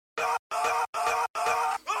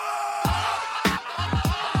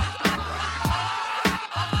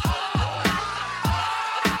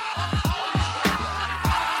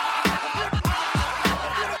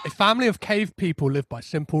family of cave people live by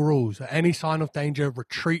simple rules. At any sign of danger,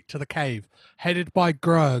 retreat to the cave. Headed by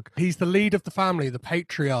Grug. He's the lead of the family, the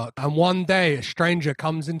patriarch. And one day, a stranger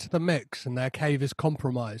comes into the mix and their cave is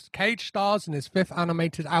compromised. Cage stars in his 5th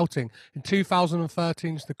animated outing in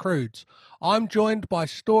 2013's The Croods. I'm joined by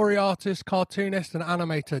story artist, cartoonist, and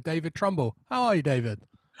animator David Trumble. How are you, David?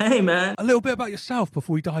 Hey, man. A little bit about yourself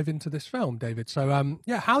before we dive into this film, David. So,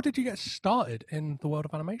 how did you get started in the world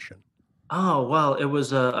of animation? Oh, well, it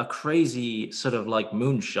was a crazy sort of like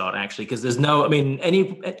moonshot, actually, because there's no, I mean,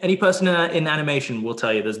 any person in animation will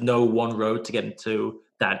tell you there's no one road to get into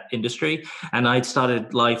that industry. And I'd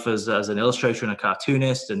started life as an illustrator and a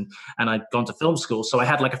cartoonist, and I'd gone to film school. So I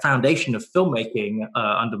had like a foundation of filmmaking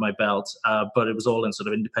under my belt, but it was all in sort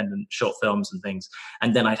of independent short films and things.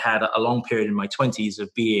 And then I'd had a long period in my 20s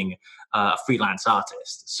of being a freelance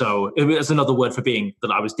artist. So it was another word for being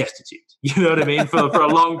that I was destitute, you know what I mean, for a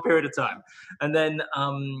long period of time. And then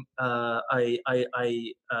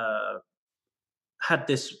I had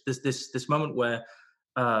this moment where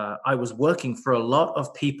I was working for a lot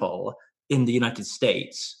of people in the United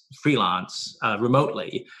States, freelance,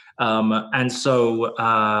 remotely. And so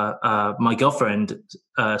my girlfriend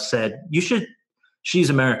said, she's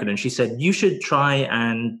American, and she said, you should try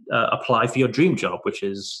and apply for your dream job, which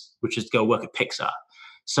is to go work at Pixar.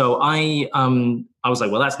 So I was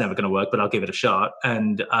like, well, that's never going to work, but I'll give it a shot.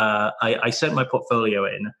 And I sent my portfolio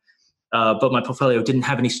in. But my portfolio didn't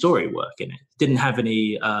have any story work in it. Didn't have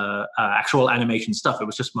any actual animation stuff. It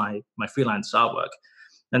was just my freelance artwork.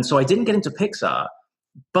 And so I didn't get into Pixar,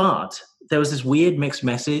 but there was this weird mixed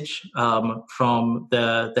message from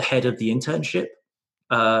the head of the internship,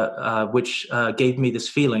 which gave me this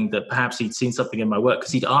feeling that perhaps he'd seen something in my work,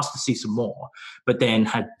 because he'd asked to see some more, but then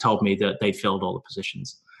had told me that they filled all the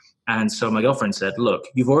positions. And so my girlfriend said, look,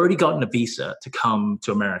 you've already gotten a visa to come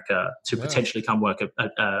to America to potentially come work at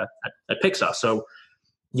Pixar. So,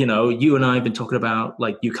 you know, you and I have been talking about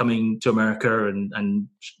like you coming to America and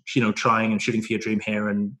you know, trying and shooting for your dream here.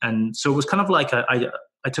 And so it was kind of like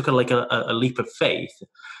I took a leap of faith,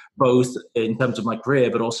 both in terms of my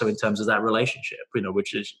career, but also in terms of that relationship, you know,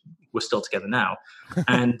 which is, we're still together now.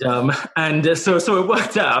 And so it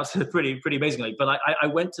worked out pretty amazingly. But I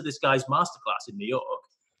went to this guy's masterclass in New York,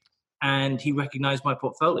 and he recognized my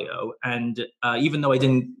portfolio. And even though I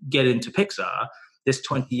didn't get into Pixar, this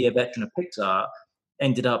 20-year veteran of Pixar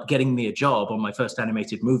ended up getting me a job on my first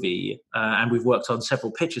animated movie. And we've worked on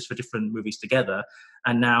several pitches for different movies together.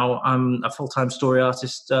 And now I'm a full-time story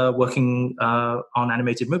artist working on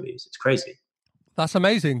animated movies. It's crazy. That's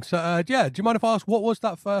amazing. So, do you mind if I ask, what was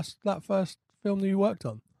that first film that you worked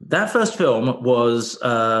on? That first film was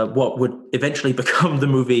what would eventually become the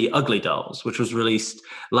movie Ugly Dolls, which was released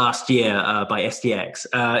last year by SDX.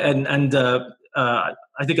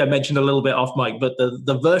 I think I mentioned a little bit off mic, but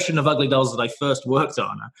the version of Ugly Dolls that I first worked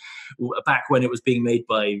on back when it was being made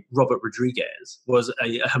by Robert Rodriguez was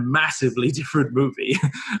a massively different movie.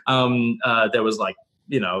 There was like,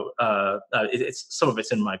 you know, it's some of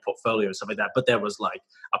it's in my portfolio and stuff like that, but there was like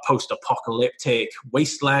a post-apocalyptic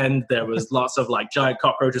wasteland. There was lots of like giant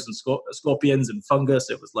cockroaches and scorpions and fungus.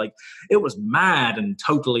 It was mad and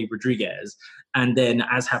totally Rodriguez. And then,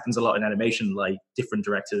 as happens a lot in animation, like different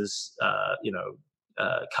directors,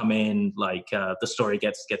 come in, like the story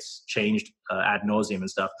gets changed ad nauseum and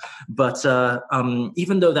stuff. But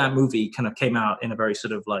even though that movie kind of came out in a very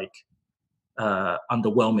sort of like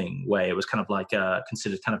underwhelming way, it was kind of like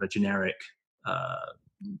considered kind of a generic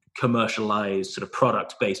commercialized sort of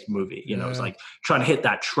product-based movie. You know, it was like trying to hit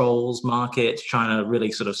that Trolls market, trying to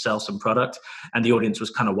really sort of sell some product, and the audience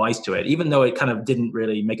was kind of wise to it. Even though it kind of didn't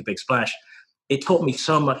really make a big splash, it taught me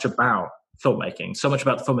so much about filmmaking, so much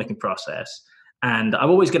about the filmmaking process. And I'm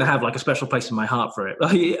always going to have like a special place in my heart for it.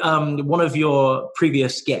 One of your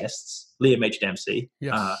previous guests, Liam H. Dempsey,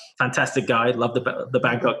 fantastic guy, loved the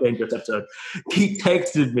Bangkok Dangerous episode. He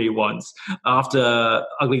texted me once after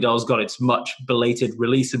Ugly Dolls got its much belated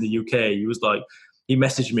release in the UK. He was like, he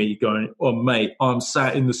messaged me going, "Oh mate, I'm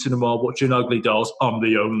sat in the cinema watching Ugly Dolls. I'm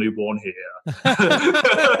the only one here."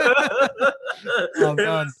 Oh,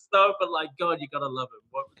 man. But like, God, you gotta love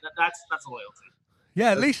him. That's loyalty.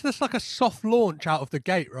 Yeah, at least there's like a soft launch out of the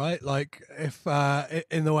gate, right? Like if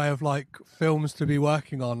in the way of like films to be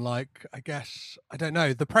working on, like I guess, I don't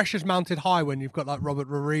know, the pressure's mounted high when you've got like Robert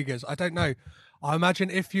Rodriguez. I don't know. I imagine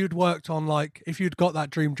if you'd worked on like, if you'd got that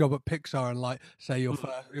dream job at Pixar and like say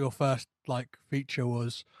your first like feature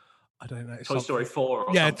was, I don't know, Toy Story 4 or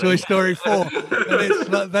something. Toy Story 4.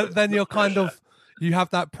 then you're kind of, you have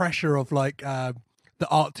that pressure of like the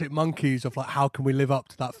Arctic Monkeys of like, how can we live up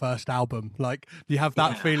to that first album? Like you have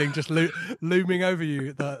that feeling just looming over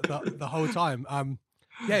you the whole time.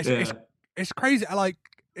 Yeah, Yeah. it's crazy. Like,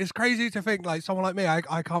 it's crazy to think, like, someone like me,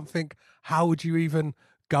 I can't think, how would you even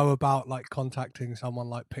go about like contacting someone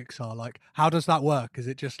like Pixar? Like, how does that work? Is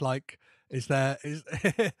it just like, is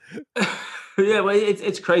Yeah, well,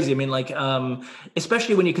 it's crazy. I mean, like,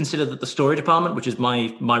 especially when you consider that the story department, which is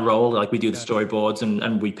my role, like we do the yeah, storyboards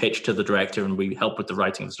and we pitch to the director and we help with the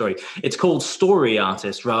writing of the story. It's called story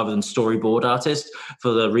artist rather than storyboard artist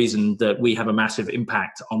for the reason that we have a massive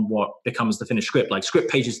impact on what becomes the finished script. Like script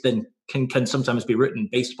pages then can sometimes be written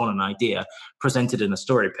based upon an idea presented in a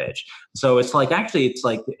story page. So it's like actually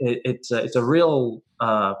it's a real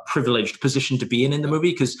privileged position to be in the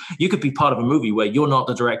movie, because you could be part of a movie where you're not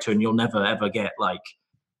the director and you'll never ever get like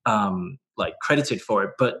credited for it,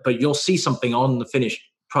 but you'll see something on the finished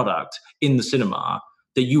product in the cinema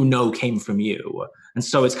that you know came from you. And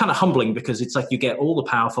so it's kind of humbling, because it's like you get all the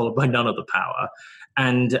power followed by none of the power.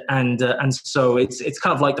 And so it's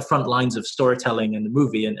kind of like the front lines of storytelling in the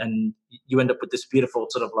movie, and you end up with this beautiful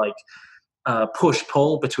sort of like push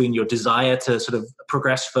pull between your desire to sort of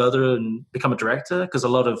progress further and become a director, because a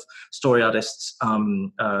lot of story artists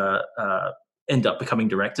end up becoming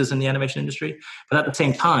directors in the animation industry. But at the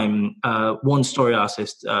same time, one story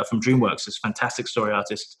artist from DreamWorks, this fantastic story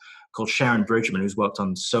artist called Sharon Bridgman, who's worked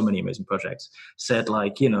on so many amazing projects, said,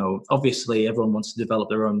 like, you know, obviously everyone wants to develop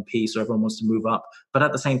their own piece or everyone wants to move up, but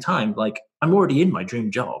at the same time, like, I'm already in my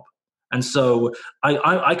dream job. And so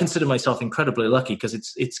I consider myself incredibly lucky, because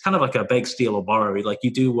it's kind of like a beg, steal, or borrow. Like, you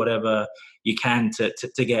do whatever you can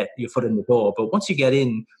to get your foot in the door. But once you get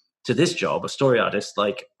in to this job, a story artist,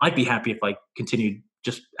 like, I'd be happy if I continued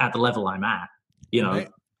just at the level I'm at, you know,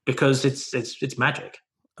 because it's magic.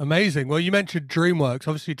 amazing. Well, you mentioned DreamWorks.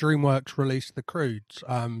 Obviously, DreamWorks released the Croods.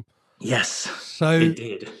 Yes, So it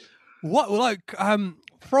did. what, like,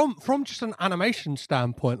 from just an animation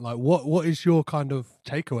standpoint, like, what is your kind of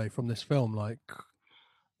takeaway from this film? Like,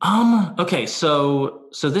 Okay, so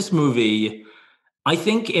this movie, I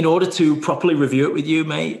think in order to properly review it with you,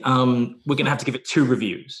 mate, we're gonna have to give it 2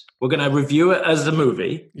 reviews. We're gonna review it as a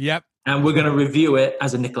movie, yep, and we're gonna review it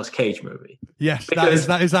as a Nicolas Cage movie. yes, Because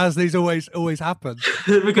that is as these always happen.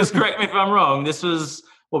 because correct me if I'm wrong, this was,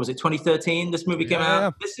 what was it, 2013? This movie came out.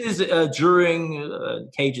 Yeah. This is during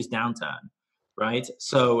Cage's downturn, right?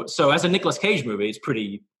 So as a Nicolas Cage movie, it's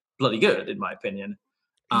pretty bloody good in my opinion.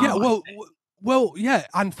 Yeah, well, yeah,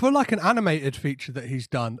 and for like an animated feature that he's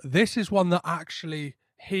done, this is one that actually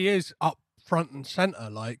he is up front and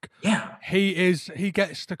center. Like, Yeah. he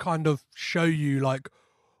gets to kind of show you like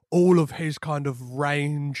all of his kind of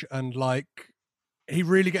range, and like he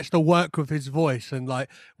really gets to work with his voice, and like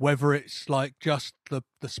whether it's like just the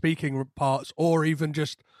speaking parts or even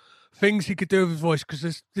just things he could do with his voice, because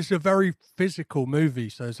this is a very physical movie,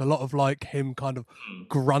 so there's a lot of like him kind of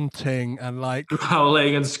grunting and like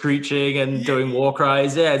Howling and screeching and doing war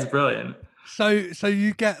cries. Yeah, it's brilliant. so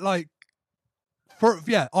you get like,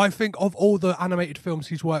 I think of all the animated films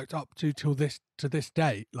he's worked up to this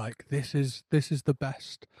date, like this is the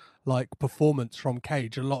best like performance from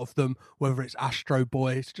Cage. A lot of them, whether it's Astro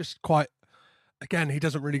Boy, it's just quite, again, he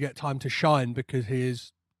doesn't really get time to shine because he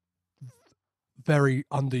is very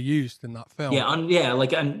underused in that film. Yeah,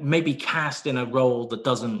 like, and maybe cast in a role that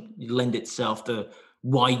doesn't lend itself to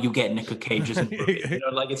why you get Nicolas Cage in a movie. You know,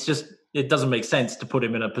 like, it's just, it doesn't make sense to put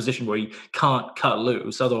him in a position where he can't cut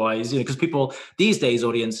loose. Otherwise, you know, because people these days,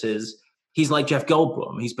 audiences, he's like Jeff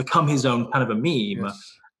Goldblum. He's become his own kind of a meme.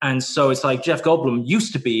 Yes. And so it's like Jeff Goldblum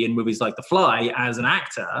used to be in movies like The Fly as an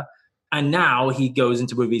actor, and now he goes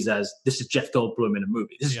into movies as, this is Jeff Goldblum in a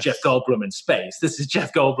movie. This is Jeff Goldblum in space. This is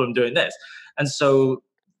Jeff Goldblum doing this. And so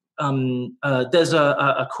there's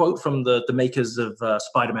a quote from the makers of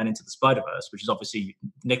Spider-Man Into the Spider-Verse, which is obviously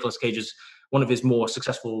Nicolas Cage's, one of his more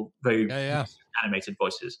successful, very animated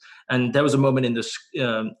voices. And there was a moment in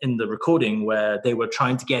the recording where they were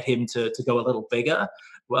trying to get him to go a little bigger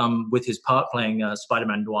with his part playing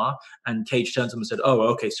Spider-Man Noir. And Cage turns to him and said, "Oh,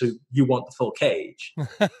 okay, so you want the full Cage,"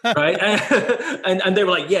 right? And they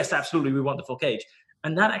were like, "Yes, absolutely, we want the full Cage."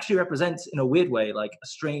 And that actually represents, in a weird way, like a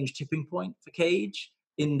strange tipping point for Cage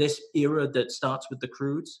in this era that starts with the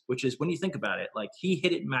Croods, which is, when you think about it, like, he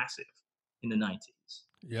hit it massive in the 90s.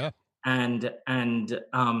 Yeah. And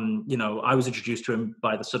you know, I was introduced to him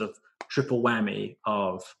by the sort of triple whammy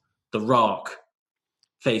of The Rock,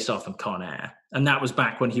 Face Off, and Con Air. And that was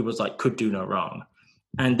back when he was like, could do no wrong.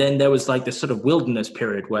 And then there was like this sort of wilderness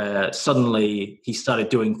period where suddenly he started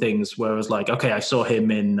doing things where it was like, okay, I saw him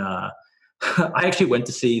in I actually went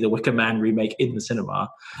to see the Wicker Man remake in the cinema.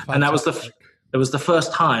 Fantastic. And that was the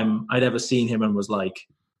first time I'd ever seen him and was like,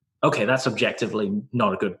 okay, that's objectively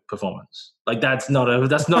not a good performance. Like that's not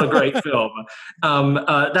a great film.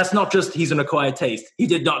 That's not just he's an acquired taste. He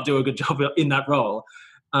did not do a good job in that role.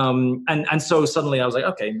 And so suddenly I was like,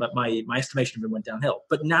 okay, but my estimation of him went downhill.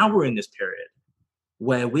 But now we're in this period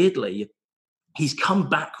where weirdly he's come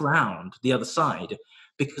back round the other side,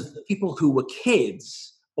 because the people who were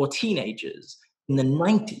kids or teenagers in the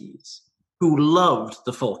 90s who loved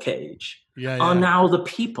the full cage are now the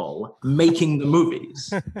people making the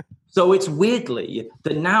movies. So it's weirdly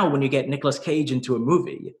that now when you get Nicolas Cage into a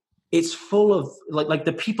movie, it's full of like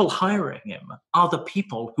the people hiring him are the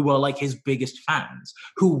people who are like his biggest fans,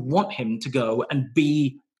 who want him to go and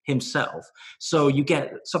be himself. So you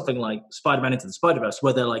get something like Spider-Man Into the Spider-Verse,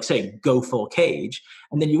 where they're like saying go full Cage,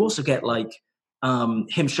 and then you also get like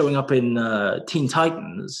him showing up in Teen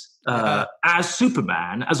Titans as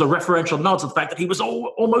Superman, as a referential nod to the fact that he was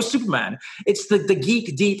almost Superman. It's the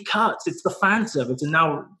geek deep cuts, it's the fan service, and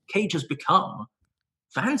now Cage has become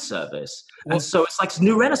fan service. Well, and so it's like a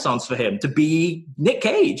new renaissance for him to be Nick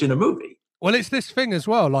Cage in a movie. Well, it's this thing as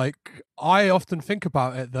well. Like, I often think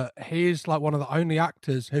about it that he is like one of the only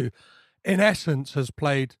actors who, in essence, has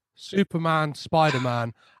played Superman,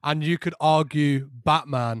 Spider-Man, and you could argue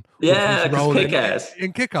Batman. Yeah, because Kick-Ass.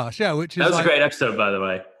 In Kick-Ass, yeah, which is that was a great episode, by the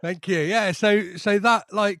way. Thank you. Yeah, so that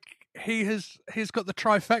like he's got the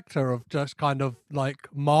trifecta of just kind of like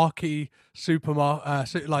marquee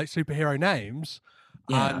superhero names,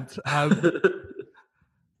 and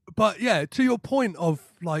but yeah, to your point of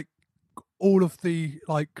like all of the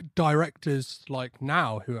like directors like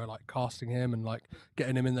now who are like casting him and like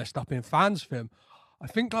getting him in their stuff, being fans of him. I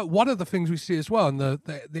think like one of the things we see as well, and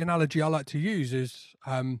the analogy I like to use is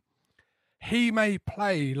he may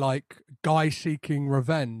play like guy seeking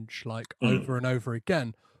revenge like over and over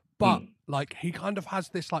again, but like he kind of has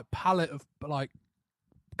this like palette of like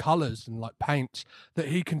colors and like paints that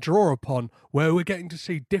he can draw upon, where we're getting to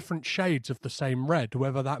see different shades of the same red,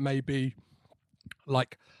 whether that may be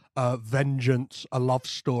like vengeance, a love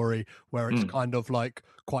story where it's kind of like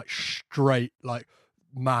quite straight, like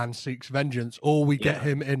man seeks vengeance, or we get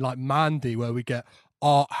him in like Mandy, where we get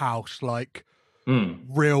art house, like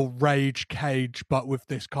real rage Cage, but with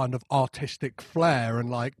this kind of artistic flair, and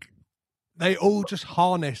like they all just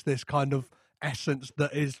harness this kind of essence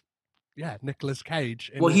that is Nicolas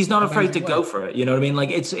Cage. Well, he's not afraid to go for it. You know what I mean? Like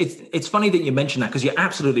it's funny that you mention that, because you're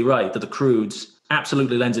absolutely right that the Croods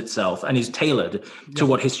absolutely lends itself and is tailored to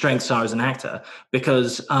what his strengths are as an actor.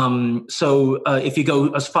 Because if you go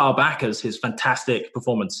as far back as his fantastic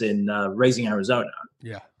performance in Raising Arizona,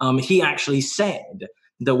 he actually said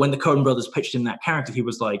that when the Coen brothers pitched him that character, he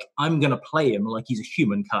was like, I'm going to play him like he's a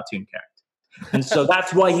human cartoon character. And so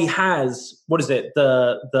that's why he has, what is it,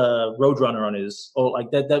 the Roadrunner on his, or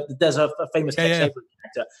like there's a famous Tex Avery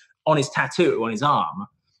character on his tattoo on his arm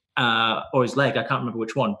or his leg, I can't remember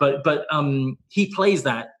which one, but he plays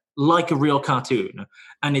that like a real cartoon,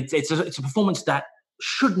 and it's a performance that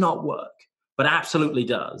should not work but absolutely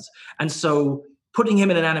does. And so putting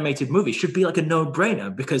him in an animated movie should be like a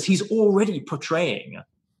no-brainer, because he's already portraying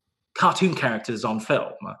cartoon characters on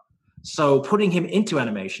film. So putting him into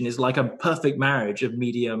animation is like a perfect marriage of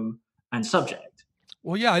medium and subject.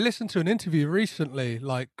 Well, yeah, I listened to an interview recently,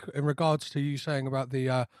 like in regards to you saying about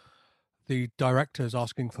the directors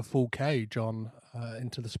asking for full Cage on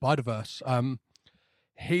Into the Spider-Verse.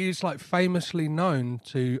 He's like famously known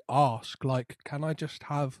to ask, like, can I just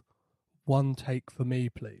have one take for me,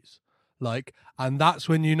 please? Like, and that's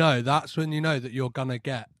when you know that you're gonna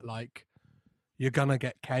get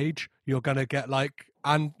Cage, you're gonna get like,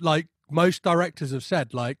 and like most directors have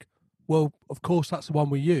said, like, well, of course that's the one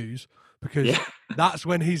we use, because that's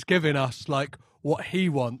when he's giving us like what he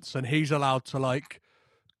wants, and he's allowed to like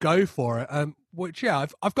go for it. Which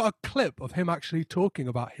I've got a clip of him actually talking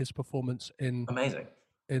about his performance in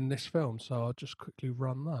this film, so I'll just quickly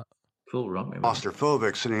run that. Cool, run me.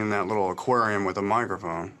 Claustrophobic sitting in that little aquarium with a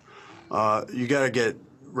microphone. You got to get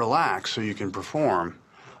relaxed so you can perform.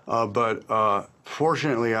 But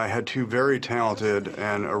fortunately, I had two very talented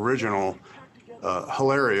and original,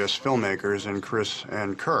 hilarious filmmakers in Chris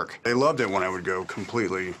and Kirk. They loved it when I would go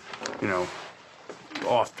completely,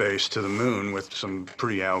 off base to the moon with some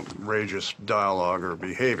pretty outrageous dialogue or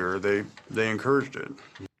behavior. They encouraged it.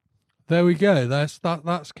 There we go.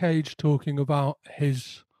 That's Cage talking about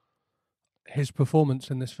his performance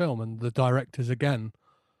in this film, and the directors again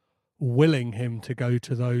willing him to go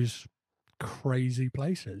to those crazy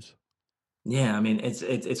places. Yeah, I mean,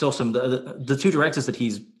 it's awesome. The two directors that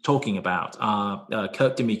he's talking about are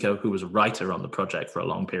Kirk D'Amico, who was a writer on the project for a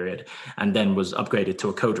long period, and then was upgraded to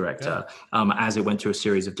a co-director as it went through a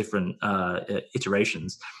series of different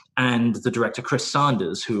iterations. And the director Chris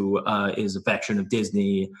Sanders, who is a veteran of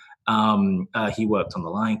Disney. He worked on The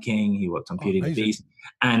Lion King, he worked on Beauty and the Beast,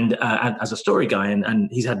 and as a story guy, and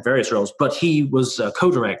he's had various roles. But he was a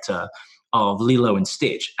co-director of Lilo and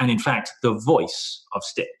Stitch, and in fact, the voice of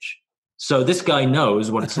Stitch. So this guy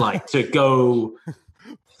knows what it's like to go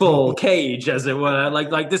full cage, as it were.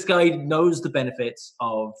 Like this guy knows the benefits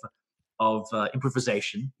of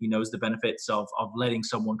improvisation. He knows the benefits of letting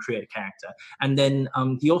someone create a character. And then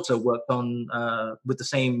he also worked on with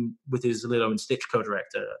his Lilo and Stitch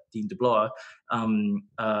co-director Dean DeBlois.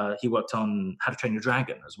 He worked on How to Train Your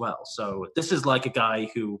Dragon as well. So this is like a guy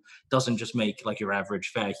who doesn't just make like your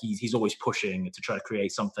average fare. He's always pushing to try to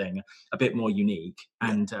create something a bit more unique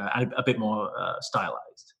and a bit more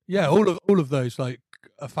stylized. Yeah, all of those like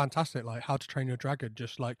are fantastic. Like How to Train Your Dragon,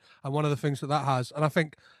 just like, and one of the things that has, and I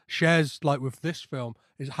think shares like with this film,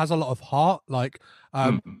 is it has a lot of heart. Like,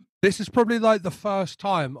 this is probably like the first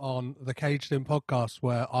time on the Caged In podcast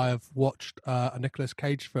where I have watched a Nicolas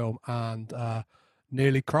Cage film and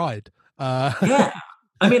nearly cried. Yeah,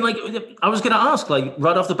 I mean, like, I was going to ask, like,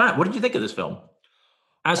 right off the bat, what did you think of this film?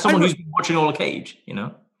 As someone who's been watching all of Cage, you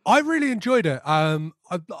know. I really enjoyed it.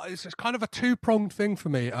 It's kind of a two-pronged thing for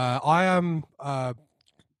me. I have a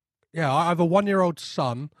 1-year-old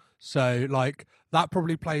son, so like that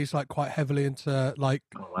probably plays like quite heavily into like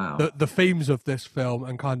the themes of this film,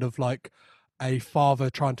 and kind of like a father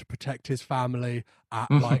trying to protect his family at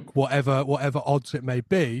like whatever odds it may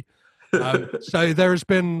be. So there has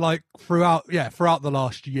been like throughout the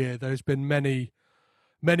last year, there's been many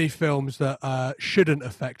films that shouldn't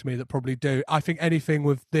affect me that probably do. I think anything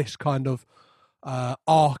with this kind of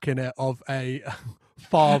arc in it of a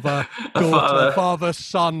father-son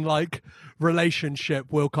like relationship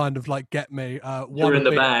will kind of like get me. You're in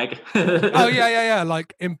the bag. Oh yeah.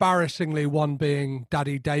 Like embarrassingly, one being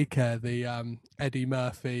Daddy Daycare, the Eddie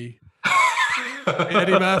Murphy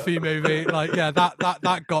movie. Like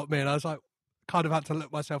that got me, and I was like, kind of had to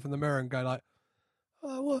look myself in the mirror and go like,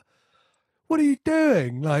 oh, what are you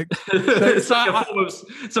doing? Like, it's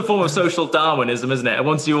a form of social Darwinism, isn't it? And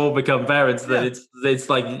once you all become parents, then it's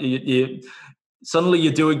like you suddenly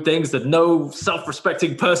you're doing things that no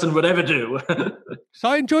self-respecting person would ever do. So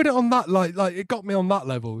I enjoyed it on that, like it got me on that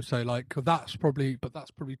level. So like that's probably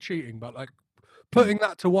cheating. But like putting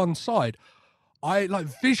that to one side, I like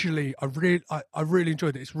visually, I really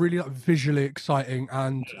enjoyed it. It's really like visually exciting,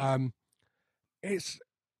 and it's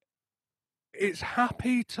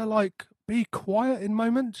happy to like be quiet in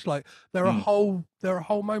moments. Like there are whole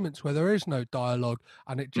moments where there is no dialogue,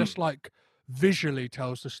 and it just like visually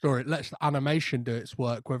tells the story. It lets the animation do its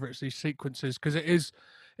work, whether it's these sequences, because it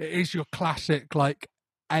is your classic like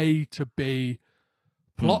A to B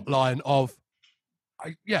plot line of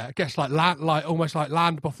I guess like almost like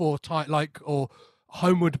Land Before Time, like, or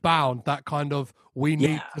Homeward Bound, that kind of we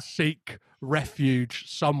need to seek refuge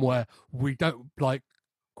somewhere. We don't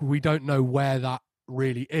know where that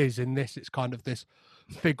really is. In this, it's kind of this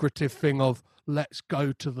figurative thing of let's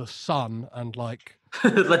go to the sun and like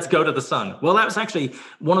let's go to the sun. Well, that was actually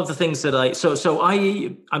one of the things that I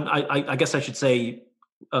guess I should say,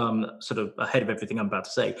 sort of ahead of everything I'm about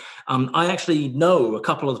to say, I actually know a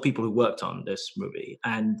couple of the people who worked on this movie,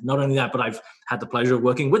 and not only that, but I've had the pleasure of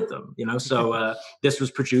working with them. You know, so this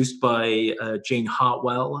was produced by Jane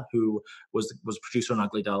Hartwell, who was producer on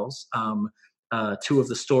Ugly Dolls. Two of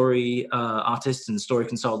the story artists and story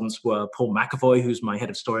consultants were Paul McAvoy, who's my head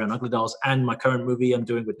of story on Ugly Dolls, and my current movie I'm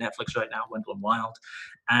doing with Netflix right now, Wendell and Wild,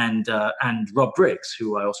 and Rob Briggs,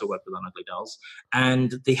 who I also worked with on Ugly Dolls.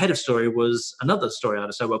 And the head of story was another story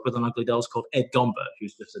artist I worked with on Ugly Dolls called Ed Gomber,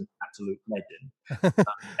 who's just an absolute legend,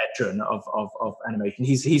 veteran of animation.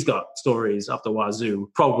 He's got stories up the wazoo,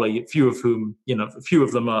 probably few of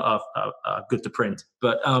them are good to print.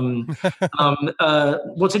 But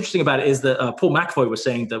what's interesting about it is that Paul McAvoy was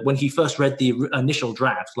saying that when he first read the initial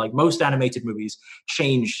draft, like most animated movies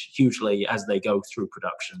change hugely as they go through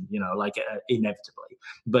production, inevitably.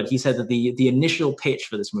 But he said that the initial pitch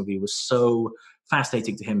for this movie was so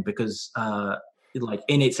fascinating to him because, like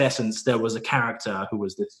in its essence, there was a character who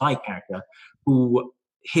was this side character who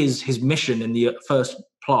his mission in the first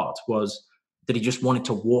plot was that he just wanted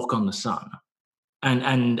to walk on the sun.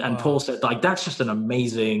 And wow. Paul said, like, that's just an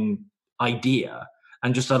amazing idea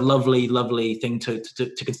and just a lovely, lovely thing to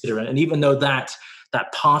consider. And even though that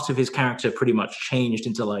part of his character pretty much changed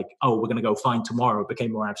into like, oh, we're going to go find tomorrow,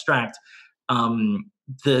 became more abstract.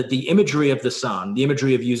 the imagery of the sun, the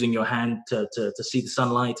imagery of using your hand to see the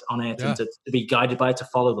sunlight on it and to be guided by it, to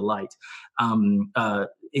follow the light,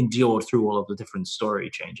 endured through all of the different story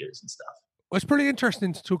changes and stuff. Well, it's pretty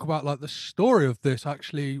interesting to talk about, like, the story of this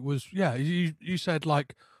actually was, you said,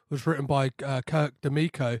 like, was written by Kirk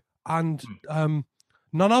D'Amico and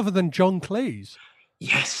none other than John Cleese.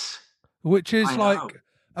 Yes. Which is like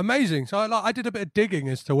amazing. So I did a bit of digging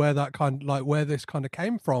as to where where this kind of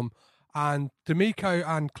came from. And D'Amico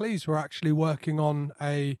and Cleese were actually working on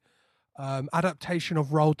a adaptation of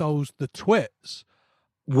Roald Dahl's The Twits.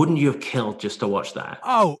 Wouldn't you have killed just to watch that?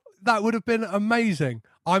 Oh, that would have been amazing.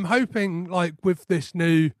 I'm hoping, like, with this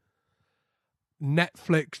new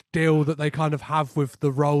Netflix deal that they kind of have with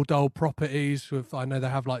the Roald Dahl properties, I know they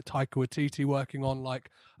have like Taika Waititi working on like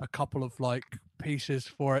a couple of like pieces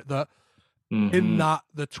for it, that in that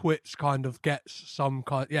the Twits kind of gets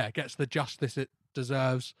gets the justice it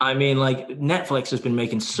deserves. I mean, like, Netflix has been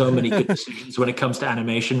making so many good decisions when it comes to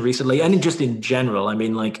animation recently, and just in general. I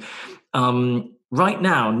mean, like, right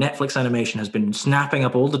now, Netflix Animation has been snapping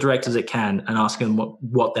up all the directors it can and asking them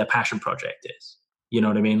what their passion project is. You know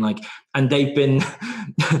what I mean? Like, and they've been,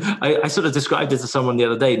 I sort of described it to someone the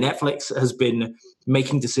other day. Netflix has been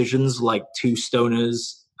making decisions like two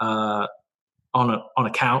stoners on a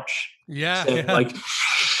couch. Yeah, saying, like,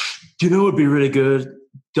 do you know what would be really good?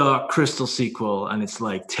 Dark Crystal sequel, and it's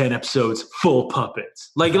like 10 episodes, full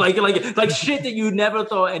puppets, like shit that you never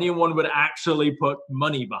thought anyone would actually put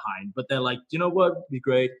money behind. But they're like, you know what would be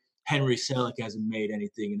great? Henry Selick hasn't made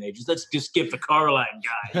anything in ages. Let's just give the Coraline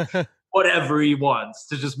guy whatever he wants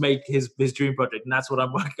to just make his dream project, and that's what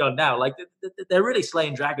I'm working on now. Like, they're really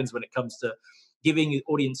slaying dragons when it comes to giving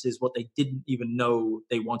audiences what they didn't even know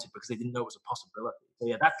they wanted because they didn't know it was a possibility. So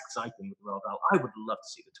yeah, that's exciting with Roald Dahl. I would love to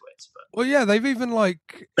see the Twits. But well, yeah, they've even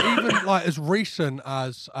like as recent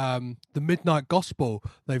as the Midnight Gospel,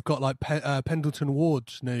 they've got like Pendleton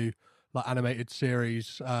Ward's new like animated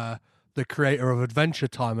series, the creator of Adventure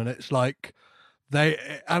Time, and it's like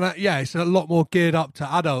it's a lot more geared up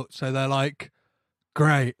to adults. So they're like,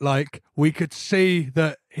 great, like we could see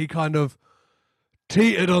that he kind of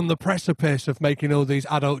teetered on the precipice of making all these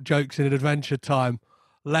adult jokes in Adventure Time.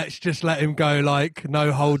 Let's just let him go, like,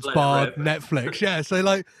 no holds barred, Netflix. Yeah, so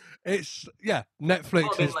like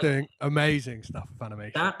Netflix is doing amazing stuff with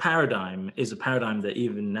animation. That paradigm is a paradigm that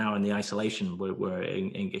even now in the isolation we're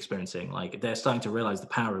experiencing, like, they're starting to realize the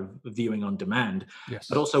power of viewing on demand. Yes.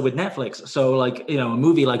 But also with Netflix. So, like, you know, a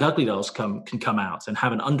movie like Ugly Dolls can come out and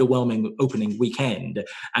have an underwhelming opening weekend,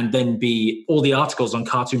 and then be all the articles on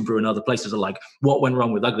Cartoon Brew and other places are like, what went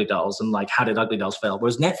wrong with Ugly Dolls, and like, how did Ugly Dolls fail?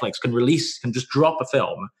 Whereas Netflix can just drop a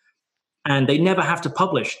film, and they never have to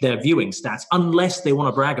publish their viewing stats unless they want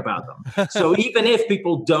to brag about them. So even if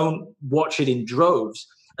people don't watch it in droves,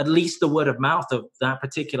 at least the word of mouth of that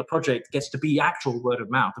particular project gets to be actual word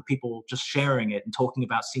of mouth of people just sharing it and talking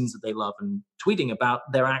about scenes that they love and tweeting about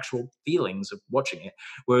their actual feelings of watching it.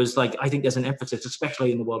 Whereas, like, I think there's an emphasis,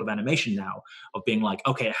 especially in the world of animation now, of being like,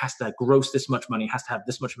 okay, it has to gross this much money, it has to have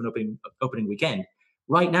this much of an opening weekend.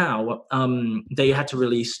 Right now, they had to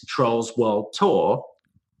release Trolls World Tour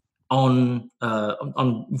on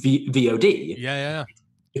VOD,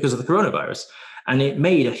 because of the coronavirus, and it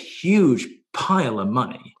made a huge pile of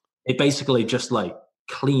money. It basically just like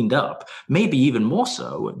cleaned up, maybe even more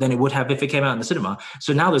so than it would have if it came out in the cinema.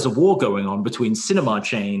 So now there's a war going on between cinema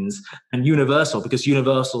chains and Universal, because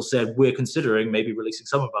Universal said we're considering maybe releasing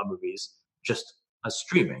some of our movies just as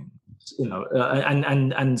streaming, you know,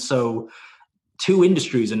 and so two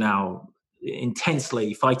industries are now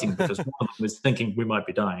intensely fighting because one of them was thinking we might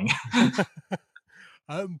be dying.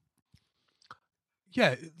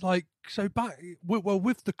 Like, so back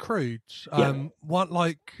with the Croods, what,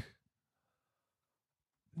 like,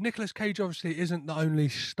 Nicolas Cage obviously isn't the only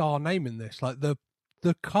star name in this. Like, the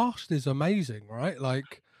cast is amazing, right?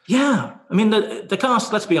 Like, yeah, I mean the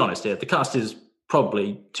cast. Let's be honest here. The cast is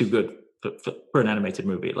probably too good for an animated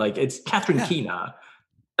movie. Like, it's Catherine Keener.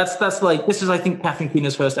 That's like, this is, I think, Catherine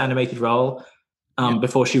Keener's first animated role.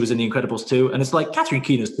 Before she was in The Incredibles 2, and it's like, Catherine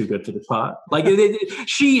Keener's too good for this part. Like,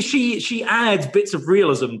 she adds bits of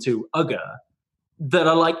realism to Ugga that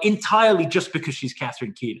are like entirely just because she's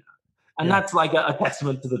Catherine Keener, and that's like a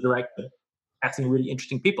testament to the director casting really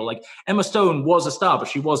interesting people. Like, Emma Stone was a star, but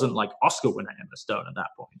she wasn't like Oscar winner Emma Stone at that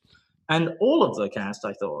point. And all of the cast,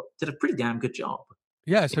 I thought, did a pretty damn good job.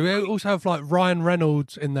 Yeah, so we also have like Ryan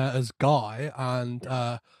Reynolds in there as Guy, and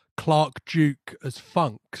Clark Duke as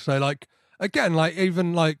Funk. So, like, again, like,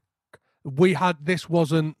 even like this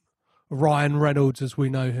wasn't Ryan Reynolds as we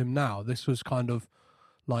know him now. This was kind of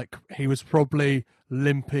like he was probably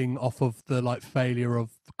limping off of the like failure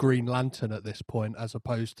of Green Lantern at this point, as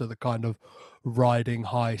opposed to the kind of riding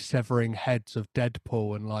high, severing heads of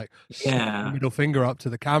Deadpool and like sticking the Yeah. middle finger up to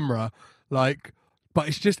the camera, like. But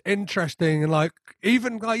it's just interesting, and like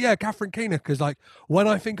even like yeah, Catherine Keener, because like when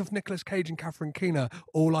I think of Nicolas Cage and Catherine Keener,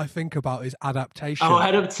 all I think about is adaptation. Oh,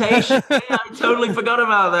 adaptation. Yeah, I totally forgot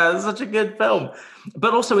about that. It's such a good film.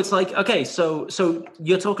 But also it's like, okay, so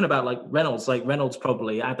you're talking about like Reynolds. Like Reynolds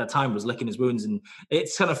probably at that time was licking his wounds, and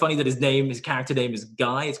it's kind of funny that his character name is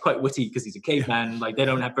Guy. It's quite witty because he's a caveman. Like they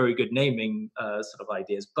don't have very good naming sort of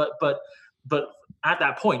ideas. But at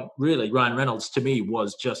that point, really, Ryan Reynolds to me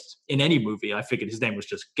was just in any movie. I figured his name was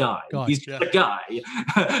just Guy. He's just a guy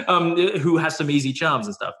who has some easy charms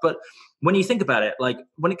and stuff. But when you think about it, like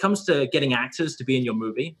when it comes to getting actors to be in your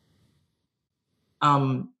movie,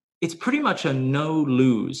 it's pretty much a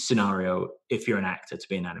no-lose scenario if you're an actor to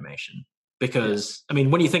be in animation. Because, I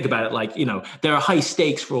mean, when you think about it, like, you know, there are high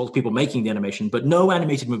stakes for all the people making the animation, but no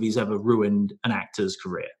animated movie has ever ruined an actor's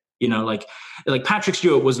career. You know, like Patrick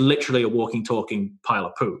Stewart was literally a walking, talking pile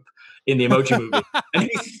of poop in the Emoji Movie, and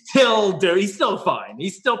he's still fine.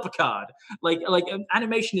 He's still Picard. Like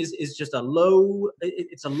animation is just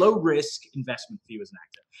it's a low risk investment for you as an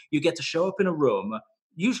actor. You get to show up in a room,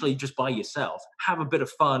 usually just by yourself, have a bit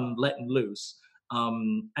of fun, letting loose,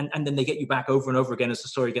 and then they get you back over and over again as the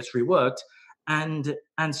story gets reworked. And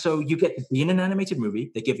so you get to be in an animated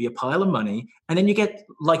movie. They give you a pile of money, and then you get,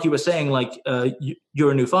 like you were saying, like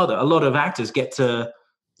you're a new father. A lot of actors get to,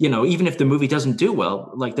 you know, even if the movie doesn't do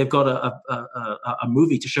well, like they've got a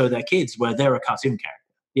movie to show their kids where they're a cartoon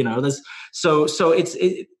character. You know, there's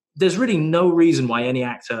really no reason why any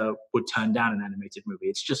actor would turn down an animated movie.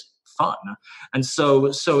 It's just fun, and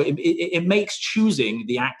so it makes choosing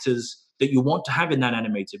the actors that you want to have in that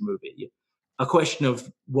animated movie a question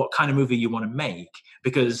of what kind of movie you want to make,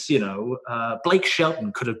 because, you know, Blake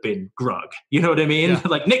Shelton could have been Grug. You know what I mean? Yeah.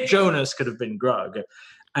 Like Nick Jonas could have been Grug.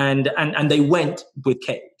 And they went with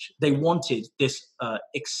Cage. They wanted this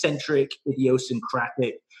eccentric,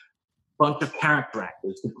 idiosyncratic bunch of character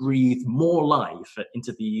actors to breathe more life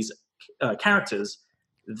into these characters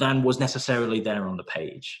than was necessarily there on the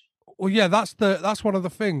page. Well, yeah, that's one of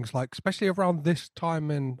the things, like especially around this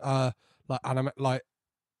time in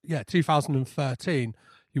 2013,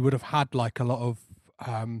 you would have had like a lot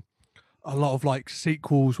of like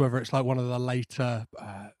sequels, whether it's like one of the later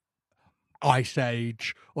Ice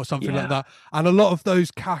Age or something like that, and a lot of those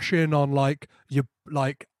cash in on like you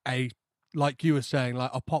like you were saying, like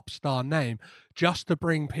a pop star name just to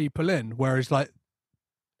bring people in, whereas like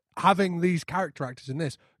having these character actors in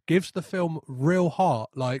this gives the film real heart.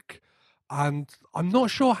 Like, and I'm not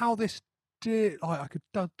sure how this did. I could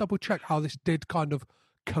double check how this did kind of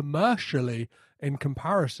commercially in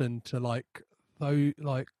comparison to like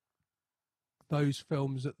those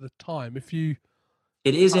films at the time.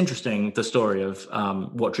 It is interesting, the story of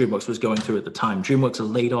what DreamWorks was going through at the time. DreamWorks had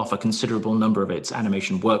laid off a considerable number of its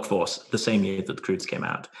animation workforce the same year that the Croods came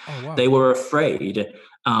out. Oh, wow. They were afraid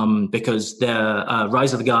because their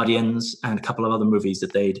Rise of the Guardians and a couple of other movies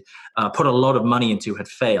that they'd put a lot of money into had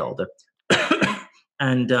failed.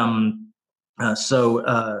 And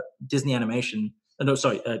so Disney Animation,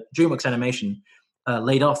 DreamWorks Animation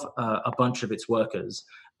laid off a bunch of its workers.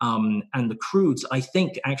 And the Croods, I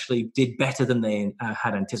think, actually did better than they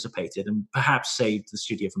had anticipated, and perhaps saved the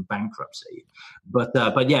studio from bankruptcy. But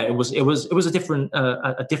yeah, it was a different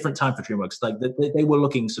time for DreamWorks. Like they were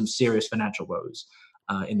looking some serious financial woes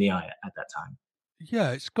in the eye at that time. Yeah,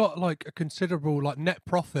 it's got like a considerable like net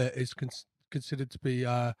profit is considered to be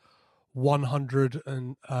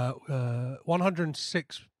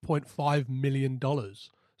 $106.5 million.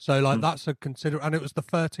 So like that's a considerable, and it was the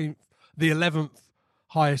 11th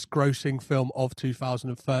highest grossing film of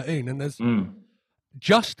 2013, and there's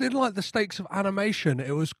just in like the stakes of animation,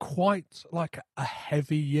 it was quite like a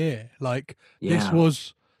heavy year. Like this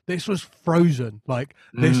was Frozen, like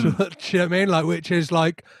this was, you know what I mean, like, which is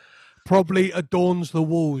like probably adorns the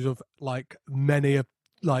walls of like many a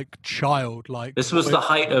like child. Like this was the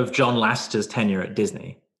height of John Lasseter's tenure at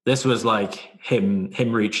Disney. This was like him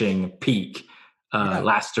reaching peak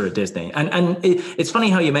Lasseter at Disney. And it's funny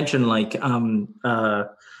how you mentioned like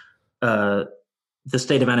the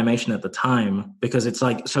state of animation at the time, because it's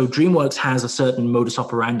like, so DreamWorks has a certain modus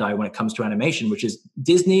operandi when it comes to animation, which is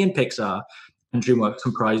Disney and Pixar and DreamWorks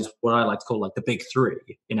comprise what I like to call like the big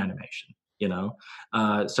three in animation, you know?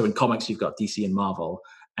 So in comics, you've got DC and Marvel,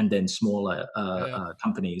 and then smaller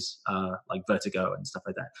companies like Vertigo and stuff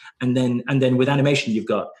like that. And then with animation, you've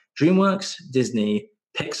got DreamWorks, Disney,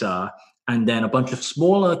 Pixar, and then a bunch of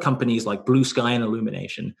smaller companies like Blue Sky and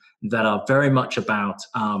Illumination that are very much about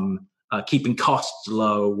keeping costs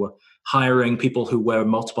low, hiring people who wear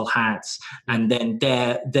multiple hats, and then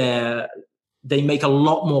they make a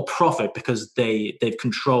lot more profit because they've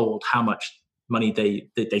controlled how much money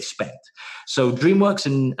they spent. So DreamWorks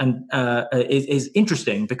is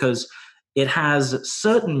interesting because it has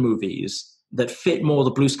certain movies that fit more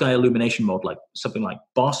the Blue Sky Illumination mold, like something like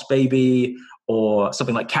Boss Baby or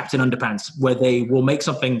something like Captain Underpants, where they will make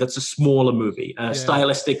something that's a smaller movie.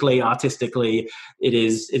 Stylistically, artistically, it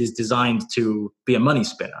is designed to be a money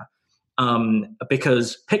spinner.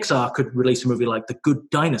 Because Pixar could release a movie like The Good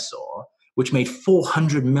Dinosaur, which made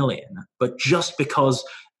 $400 million, but just because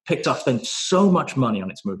Pixar spent so much money on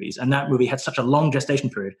its movies, and that movie had such a long gestation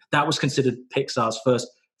period, that was considered Pixar's first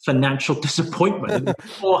financial disappointment.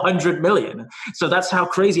 $400 million. So that's how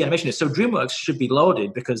crazy animation is. So DreamWorks should be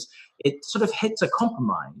lauded because it sort of hits a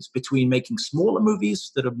compromise between making smaller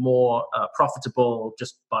movies that are more profitable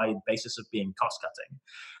just by basis of being cost cutting,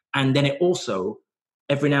 and then it also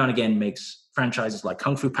every now and again makes franchises like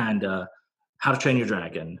Kung Fu Panda, How to Train Your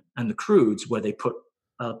Dragon, and the Croods, where they put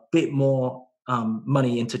a bit more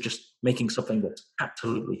money into just making something that's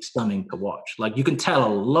absolutely stunning to watch. Like, you can tell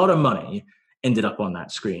a lot of money ended up on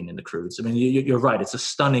that screen in the Croods. I mean, you're right; it's a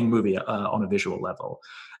stunning movie on a visual level,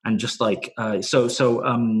 and just like I'd say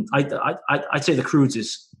the Croods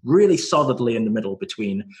is really solidly in the middle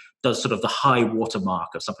between does sort of the high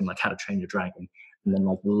watermark of something like How to Train Your Dragon, and then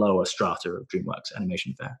like the lower strata of DreamWorks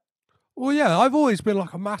animation fare. Well, yeah, I've always been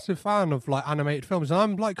like a massive fan of like animated films, and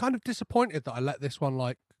I'm like kind of disappointed that I let this one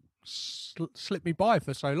like slip me by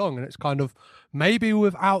for so long. And it's kind of maybe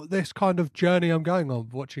without this kind of journey I'm going on,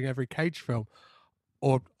 watching every Cage film,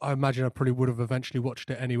 or I imagine I probably would have eventually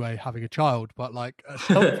watched it anyway, having a child. But like at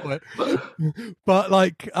some point, but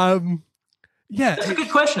like, yeah, that's a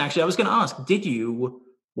good question. Actually, I was going to ask: did you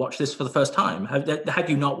watch this for the first time? Had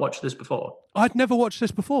you not watched this before? I'd never watched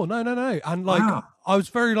this before. No. And like, Wow. I was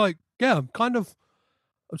very like, yeah, I'm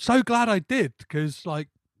so glad I did, because like,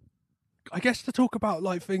 I guess to talk about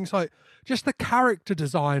like things like just the character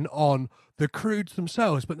design on the Croods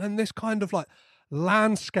themselves, but then this kind of like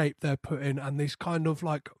landscape they're put in, and this kind of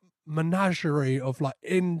like menagerie of like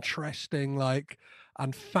interesting like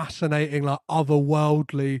and fascinating like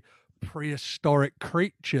otherworldly prehistoric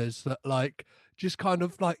creatures that like just kind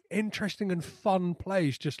of like interesting and fun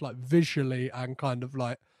plays, just like visually and kind of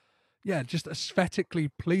like, yeah, just aesthetically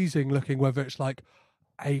pleasing looking, whether it's like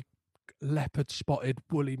a leopard spotted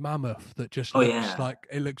woolly mammoth that just looks like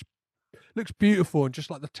it looks beautiful, and just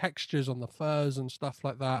like the textures on the furs and stuff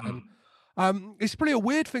like that. And it's probably a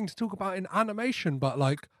weird thing to talk about in animation, but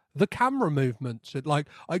like the camera movements, it like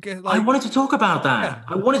I get like I wanted to talk about that.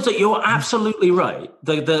 Yeah. You're absolutely right.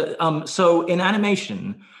 So in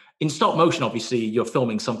animation, in stop motion, obviously you're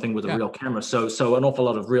filming something with a real camera. So an awful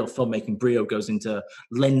lot of real filmmaking brio goes into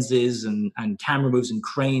lenses and camera moves and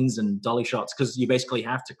cranes and dolly shots, because you basically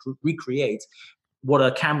have to recreate what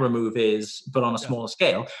a camera move is, but on a smaller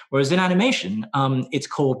scale. Whereas in animation, it's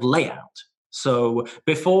called layout. So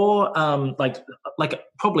before, like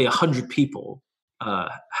probably 100 people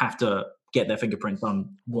have to get their fingerprints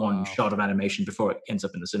on one shot of animation before it ends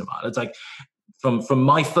up in the cinema. It's like from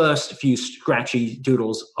my first few scratchy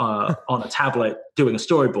doodles on a tablet doing a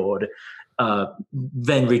storyboard,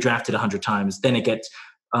 then redrafted 100 times. Then it gets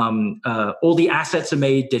all the assets are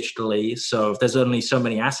made digitally. So if there's only so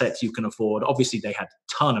many assets you can afford, obviously they had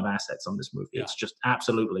a ton of assets on this movie. Yeah. It's just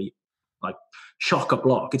absolutely like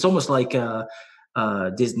chock-a-block. It's almost like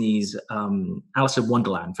Disney's Alice in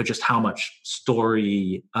Wonderland, for just how much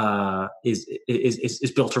story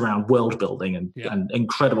is built around world building and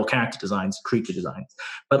incredible character designs, creature designs.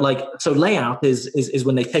 But like, so layout is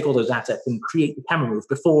when they take all those assets and create the camera move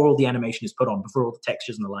before all the animation is put on, before all the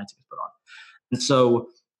textures and the lighting is put on. And so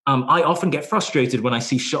I often get frustrated when I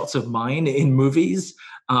see shots of mine in movies,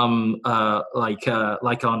 like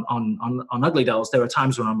on Ugly Dolls. There are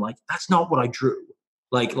times when I'm like, that's not what I drew.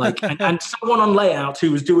 And someone on layout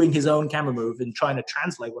who was doing his own camera move and trying to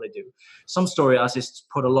translate what I do. Some story artists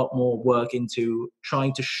put a lot more work into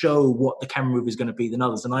trying to show what the camera move is going to be than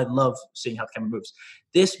others. And I love seeing how the camera moves.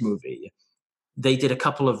 This movie, they did a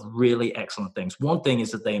couple of really excellent things. One thing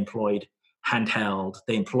is that they employed handheld.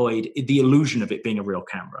 They employed the illusion of it being a real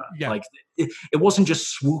camera. Yeah. Like it wasn't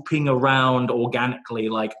just swooping around organically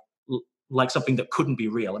like something that couldn't be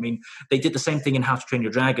real. I mean, they did the same thing in How to Train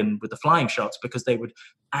Your Dragon with the flying shots, because they would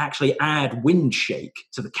actually add wind shake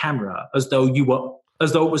to the camera as though it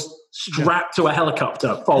was strapped to a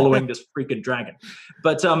helicopter following this freaking dragon.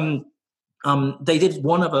 But they did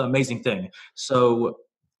one other amazing thing. So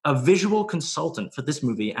a visual consultant for this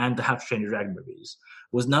movie and the How to Train Your Dragon movies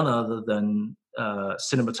was none other than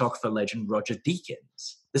cinematographer legend Roger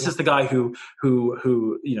Deakins. This is the guy who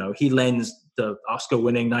he lends the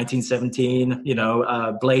Oscar-winning 1917,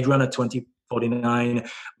 Blade Runner 2049,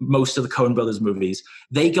 most of the Coen Brothers movies.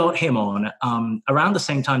 They got him on around the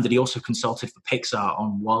same time that he also consulted for Pixar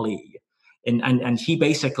on WALL-E, and he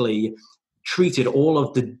basically treated all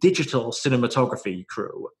of the digital cinematography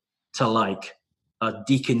crew to like a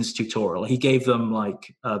Deakins tutorial. He gave them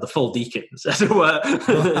like the full Deakins, as it were.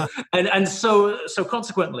 and so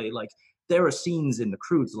consequently, like there are scenes in the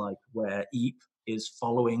Croods like where Eep is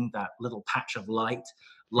following that little patch of light,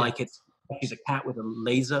 like he's a cat with a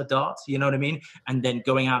laser dart, you know what I mean? And then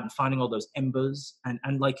going out and finding all those embers and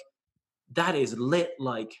like that is lit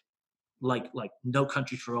like No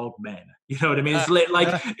Country for Old Men, you know what I mean? It's lit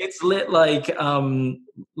like a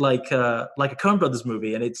Coen Brothers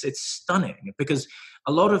movie, and it's stunning because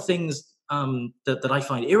a lot of things that I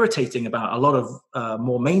find irritating about a lot of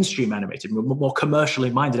more mainstream animated, more commercially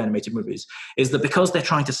minded animated movies is that because they're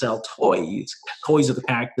trying to sell toys of the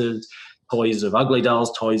characters, toys of ugly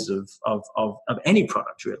dolls, toys of any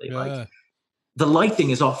product really, like. The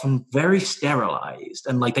lighting is often very sterilized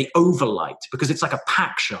and like they overlight because it's like a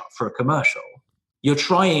pack shot for a commercial. You're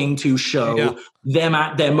trying to show them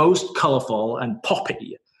at their most colorful and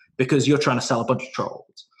poppy because you're trying to sell a bunch of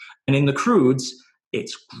trolls. And in the Croods,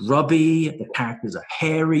 it's grubby. The characters are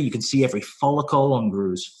hairy. You can see every follicle on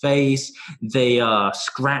Gru's face. They are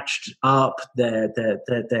scratched up.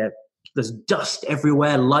 There's dust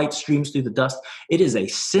everywhere. Light streams through the dust. It is a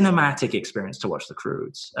cinematic experience to watch the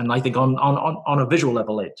Croods, and I think on a visual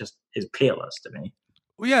level, it just is peerless to me.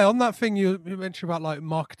 Well, yeah, on that thing you mentioned about like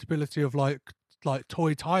marketability of like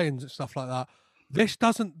toy tie-ins and stuff like that. This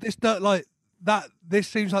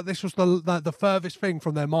seems like this was the furthest thing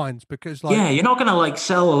from their minds because like you're not gonna like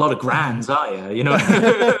sell a lot of grands, are you? You know.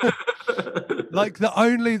 Like the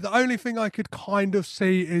only thing I could kind of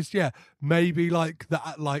see is maybe like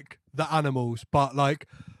the animals, but like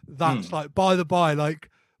that's like by the by, like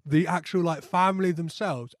the actual like family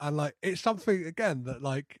themselves, and like it's something again that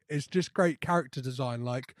like is just great character design.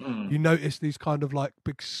 Like you notice these kind of like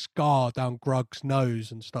big scar down Grug's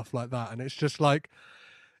nose and stuff like that, and it's just like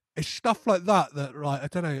it's stuff like that like I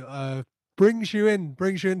don't know brings you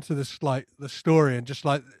into this like the story, and just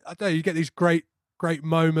like I don't know, you get these great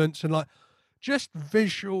moments and like just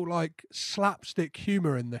visual like slapstick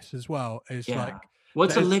humor in this as well is like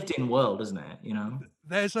it's a lived-in world, isn't it? You know,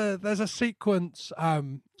 there's a sequence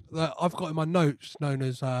that I've got in my notes known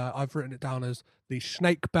as I've written it down as the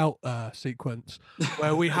snake belt sequence,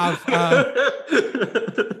 where we have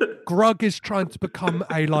Grug is trying to become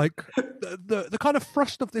a like the kind of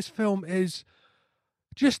thrust of this film is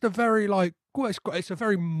just a very like it's a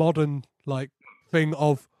very modern like thing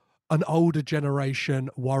of an older generation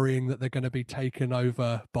worrying that they're going to be taken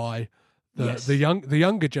over by the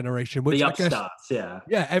younger generation, which the upstarts, I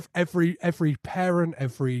guess, every parent,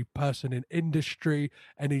 every person in industry,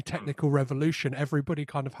 any technical revolution, everybody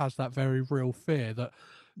kind of has that very real fear that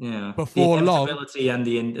before the long, and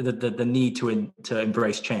the need to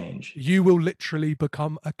embrace change, you will literally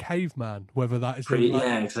become a caveman, whether that is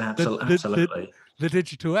absolutely the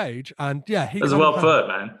digital age. And he as well put,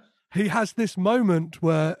 man. He has this moment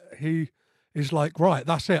where he is like, right,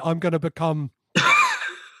 that's it. I'm going to become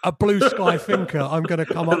a blue sky thinker. I'm going to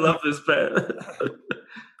come up. I love this bit.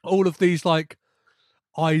 All of these like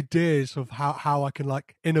ideas of how I can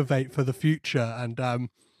like innovate for the future. And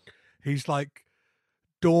he's like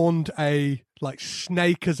donned a like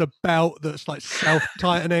snake as a belt that's like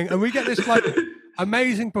self-tightening. And we get this like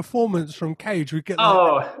amazing performance from Cage. We get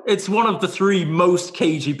it's one of the three most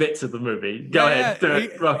cagey bits of the movie. Go ahead, do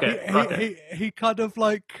it. Rock it. He kind of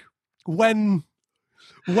like when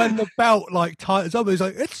the belt like tightens up, he's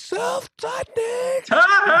like, it's self-tightening.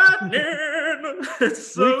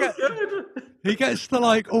 It's so good. He gets to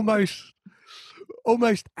like almost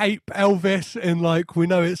ape Elvis in like, we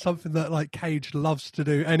know it's something that like Cage loves to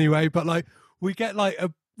do anyway, but like we get like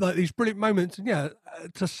these brilliant moments, and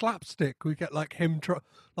to slapstick we get like him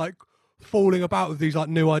like falling about with these like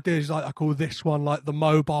new ideas, like I call this one like the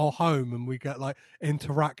mobile home, and we get like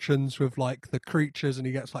interactions with like the creatures, and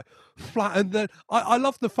he gets like flat. And then I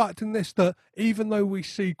love the fact in this that even though we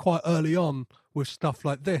see quite early on with stuff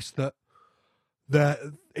like this that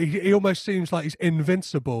he almost seems like he's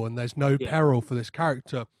invincible and there's no peril for this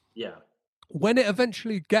character. When it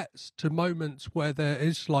eventually gets to moments where there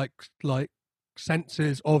is like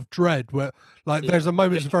senses of dread, where like there's a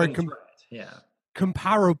moment that's very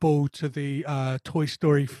comparable to the Toy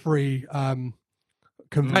Story 3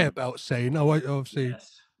 conveyor belt scene. Obviously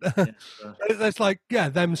It's like, yeah,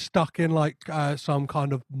 them stuck in like some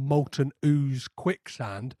kind of molten ooze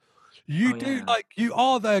quicksand. You like, you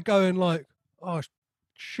are there going like, oh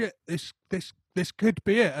shit, this could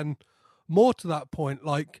be it. And more to that point,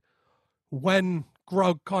 like when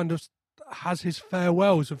Grug kind of has his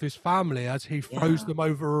farewells of his family as he throws them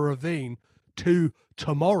over a ravine to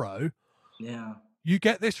tomorrow, you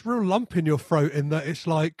get this real lump in your throat in that it's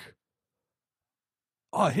like,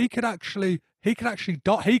 oh, he could actually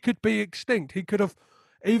die. He could be extinct. He could have,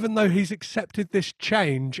 even though he's accepted this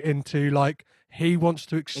change into like, he wants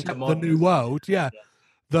to accept the new world.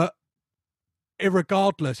 That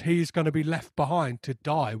irregardless, he's going to be left behind to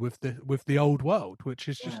die with the old world, which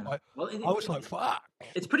is just like, I was like, fuck.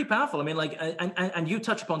 It's pretty powerful. I mean, like, and you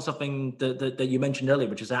touch upon something that you mentioned earlier,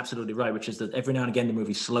 which is absolutely right, which is that every now and again the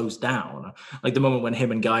movie slows down. Like the moment when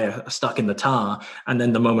him and Guy are stuck in the tar, and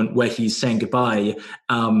then the moment where he's saying goodbye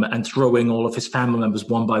and throwing all of his family members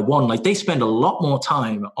one by one. Like they spend a lot more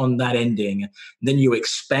time on that ending than you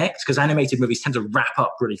expect, because animated movies tend to wrap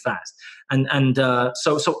up really fast.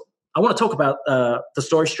 So I want to talk about the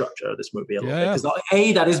story structure of this movie a little bit, because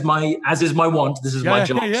that is my want. This is my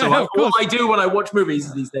job. All I do when I watch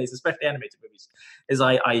movies these days, especially animated movies, is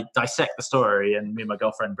I dissect the story, and me and my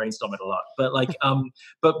girlfriend brainstorm it a lot. But like,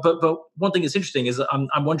 but one thing that's interesting is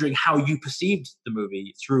I'm wondering how you perceived the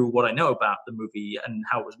movie through what I know about the movie and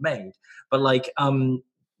how it was made. But like,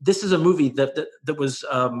 this is a movie that was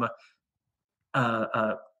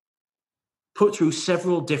put through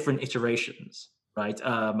several different iterations, right,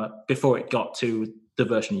 before it got to the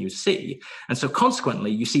version you see. And so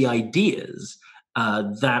consequently, you see ideas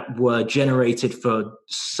that were generated for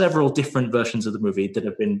several different versions of the movie that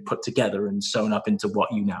have been put together and sewn up into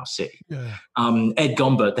what you now see. Ed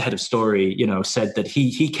Gombert, the head of story, said that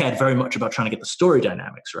he cared very much about trying to get the story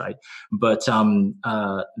dynamics right, but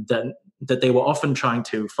that they were often trying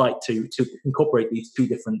to fight to incorporate these two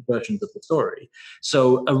different versions of the story.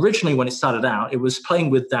 So originally, when it started out, it was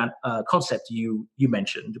playing with that concept you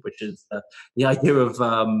mentioned, which is the idea of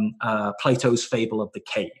Plato's fable of the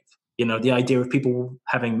cave. The idea of people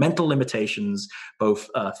having mental limitations, both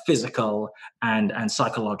physical and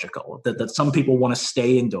psychological, that some people want to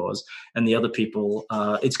stay indoors and the other people,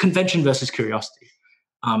 it's convention versus curiosity.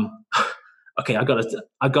 Okay, I've got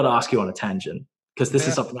to ask you on a tangent, because this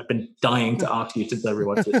is something I've been dying to ask you since I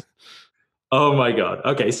rewatched this. Oh my God.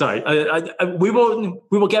 Okay, sorry. We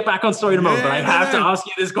will get back on story in a moment, but I have to ask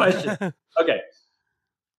you this question. Okay.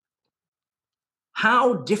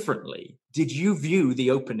 How differently did you view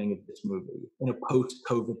the opening of this movie in a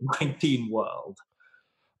post-COVID-19 world?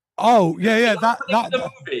 Oh, yeah.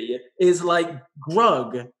 The movie is like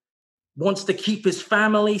Grug wants to keep his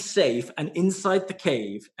family safe and inside the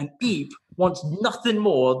cave, and Eep wants nothing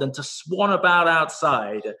more than to swan about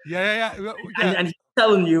outside. And he's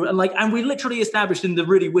telling you, and we literally established in the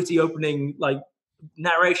really witty opening, like,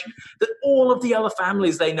 narration, that all of the other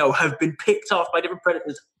families they know have been picked off by different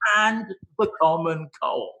predators and the common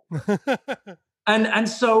cold. and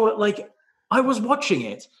so, like, I was watching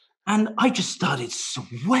it and I just started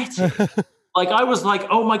sweating. Like, I was like,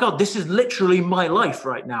 oh my God, this is literally my life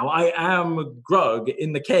right now. I am Grug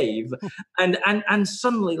in the cave. And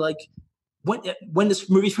suddenly, like, when this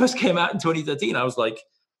movie first came out in 2013, I was like,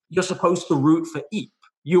 you're supposed to root for Eep.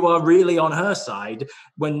 You are really on her side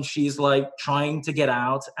when she's like trying to get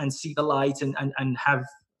out and see the light and have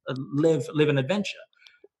live an adventure.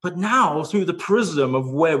 But now, through the prism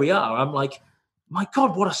of where we are, I'm like, my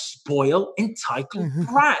God, what a spoiled, entitled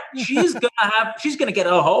brat. She's gonna get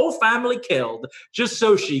her whole family killed just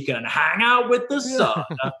so she can hang out with the sun.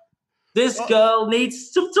 This girl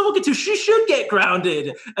needs some talking to. She should get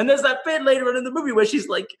grounded. And there's that bit later on in the movie where she's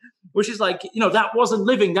like, that wasn't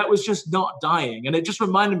living, that was just not dying. And it just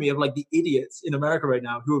reminded me of like the idiots in America right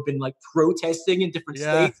now who have been like protesting in different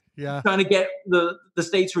states, trying to get the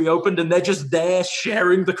states reopened, and they're just there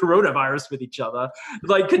sharing the coronavirus with each other,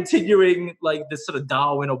 like continuing like this sort of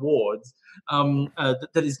Darwin Awards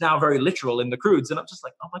that is now very literal in the Croods. And I'm just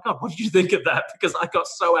like, oh my God, what did you think of that? Because I got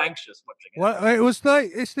so anxious watching it. Well, it was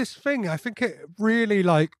like, it's this thing, I think it really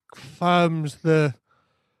like firms the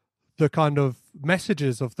kind of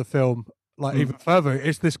messages of the film like even further.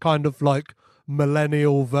 It's this kind of like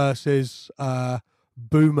millennial versus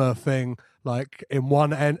boomer thing, like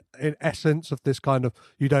in essence of this kind of,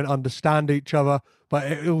 you don't understand each other,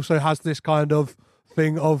 but it also has this kind of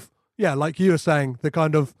thing of, like you were saying, the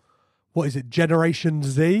kind of, what is it, Generation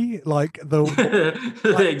Z, like the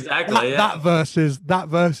like, exactly that versus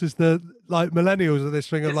the like millennials of this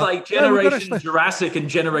thing. It's like Generation Jurassic and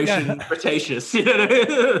Generation Cretaceous.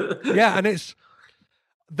 And it's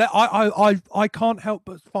that I can't help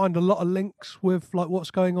but find a lot of links with like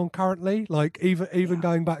what's going on currently. Like even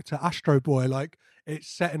going back to Astro Boy, like it's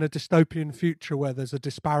set in a dystopian future where there's a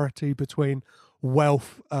disparity between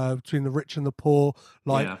wealth, between the rich and the poor.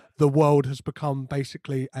 Like the world has become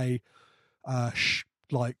basically a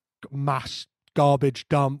like mass garbage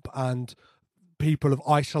dump, and people have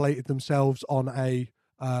isolated themselves on a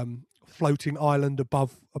floating island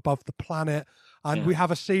above the planet. And we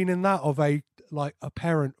have a scene in that of a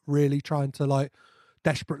parent really trying to like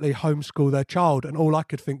desperately homeschool their child, and all I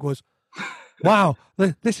could think was, wow,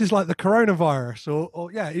 this is like the coronavirus,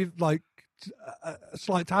 or like a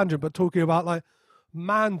slight tangent, but talking about like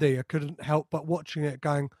Mandy, I couldn't help but watching it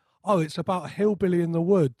going, oh, it's about a hillbilly in the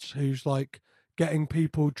woods who's like getting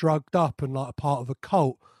people drugged up and like a part of a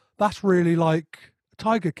cult. That's really like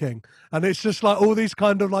Tiger King. And it's just like all these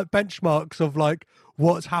kind of like benchmarks of like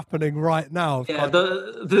what's happening right now. Yeah,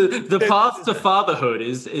 the path to fatherhood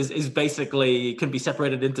is basically can be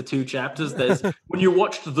separated into two chapters. There's when you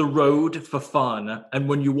watched The Road for fun, and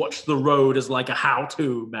when you watch The Road as like a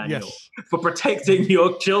how-to manual for protecting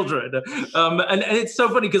your children. And it's so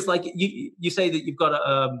funny because like you say that you've got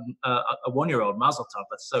a 1-year-old, Mazel Tov.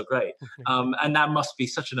 That's so great. And that must be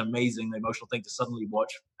such an amazing emotional thing to suddenly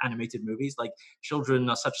watch animated movies. Like children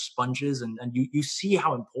are such sponges, and you see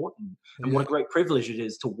how important and what a great privilege it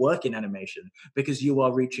is to work in animation, because you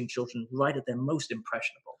are reaching children right at their most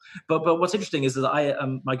impressionable. But what's interesting is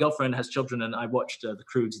that my girlfriend has children, and I watched the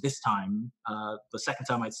Croods this time, the second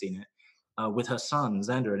time I'd seen it, with her son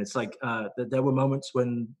Xander, and it's like there were moments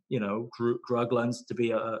when Grug learns to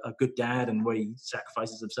be a good dad, and where he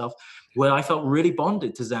sacrifices himself, where I felt really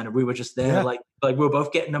bonded to Xander. We were just there, like we were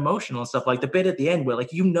both getting emotional and stuff. Like the bit at the end where like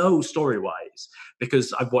story wise,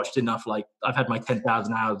 because I've watched enough, like I've had my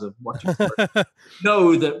 10,000 hours of watching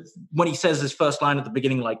know that when he says his first line at the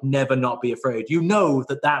beginning, like never not be afraid,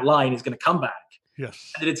 that line is going to come back.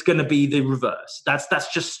 Yes. And it's going to be the reverse.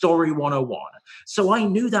 That's just story 101. So I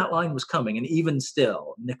knew that line was coming. And even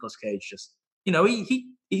still, Nicolas Cage just,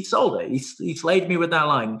 he sold it. He slayed me with that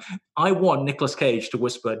line. I want Nicolas Cage to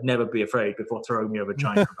whisper, "Never be afraid," before throwing me over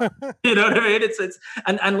giant. You know what I mean? It's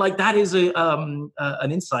and like that is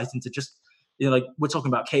an insight into just, like we're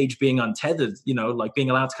talking about Cage being untethered, like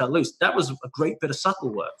being allowed to cut loose. That was a great bit of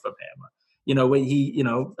subtle work from him. When he,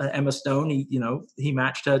 Emma Stone, he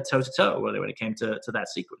matched her toe to toe when it came to that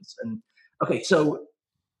sequence. And okay, so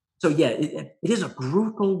yeah, it is a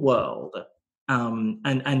brutal world.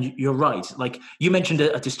 And you're right. Like you mentioned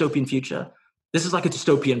a dystopian future. This is like a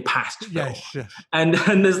dystopian past film. Yes. And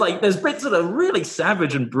there's bits that are really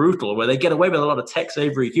savage and brutal where they get away with a lot of Tex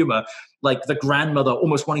Avery humor, like the grandmother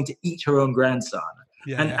almost wanting to eat her own grandson.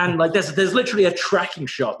 And like there's literally a tracking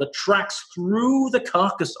shot that tracks through the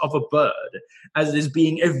carcass of a bird as it is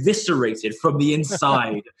being eviscerated from the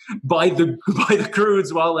inside by the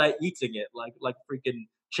Croods while they're eating it like freaking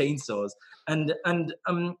chainsaws. And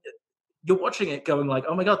you're watching it going like,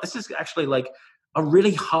 oh my God, this is actually like a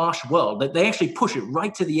really harsh world. That they actually push it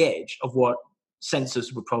right to the edge of what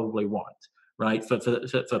censors would probably want, right? For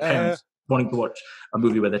parents wanting to watch a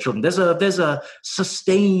movie with their children. There's a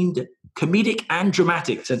sustained comedic and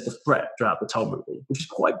dramatic sense of threat throughout the whole movie, which is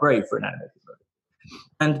quite brave for an animated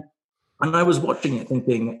movie. And I was watching it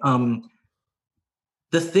thinking,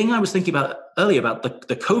 the thing I was thinking about earlier about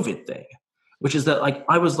the COVID thing, which is that like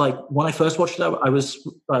I was like when I first watched it, I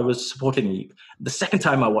was supporting Eve. The second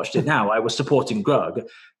time I watched it now, I was supporting Grug,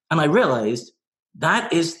 and I realized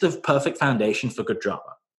that is the perfect foundation for good drama.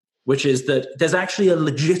 Which is that there's actually a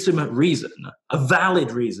legitimate reason, a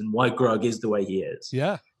valid reason why Grug is the way he is.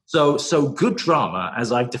 Yeah. So good drama,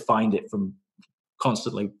 as I've defined it from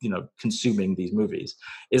constantly, consuming these movies,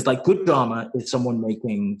 is like good drama is someone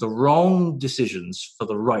making the wrong decisions for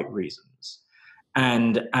the right reasons.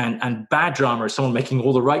 And bad drama is someone making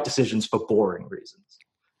all the right decisions for boring reasons.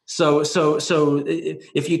 So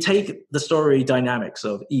if you take the story dynamics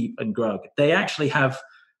of Eve and Grug, they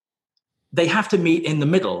have to meet in the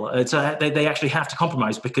middle. They actually have to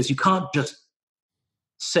compromise, because you can't just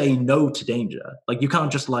say no to danger. Like you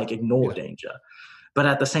can't just like ignore danger. But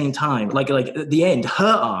at the same time, like at the end, her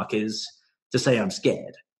arc is to say I'm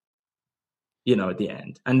scared, at the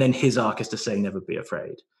end. And then his arc is to say never be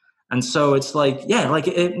afraid. And so it's like,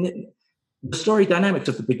 the story dynamics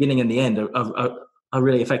of the beginning and the end are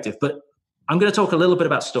really effective. But I'm going to talk a little bit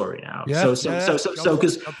about story now. Because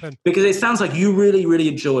it sounds like you really, really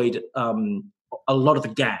enjoyed a lot of the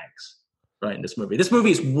gags, right, in this movie. This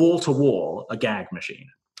movie is wall to wall a gag machine.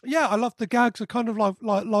 Yeah, I love the gags. I kind of love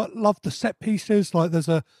the set pieces. Like there's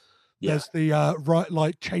the right,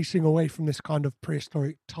 like chasing away from this kind of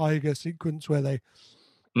prehistoric tiger sequence where they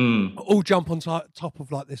all jump on top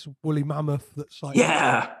of like this woolly mammoth that's like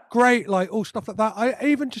Yeah. great, like all stuff like that. I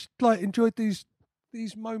even just like enjoyed these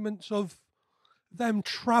moments of them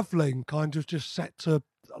traveling, kind of just set to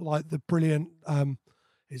like the brilliant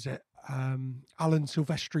is it Alan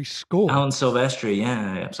Silvestri's score? Alan Silvestri,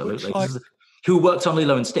 yeah, absolutely. Which, like, Who worked on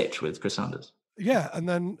Lilo and Stitch with Chris Sanders. Yeah, and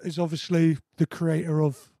then is obviously the creator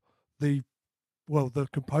of the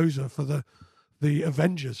composer for the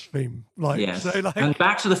Avengers theme. Like, yes. So, like, and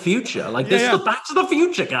Back to the Future. Like, this is the Back to the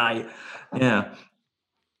Future guy. Yeah.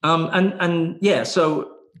 And yeah,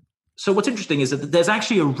 so what's interesting is that there's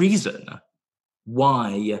actually a reason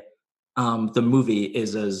why the movie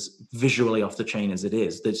is as visually off the chain as it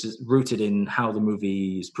is. This is rooted in how the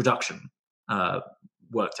movie's production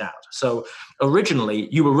worked out. So originally,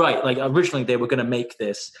 you were right. Like, originally they were going to make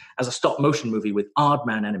this as a stop motion movie with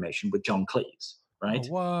Aardman animation with John Cleese, right?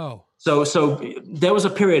 Oh, wow. So there was a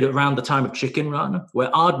period around the time of Chicken Run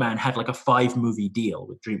where Aardman had like a 5-movie deal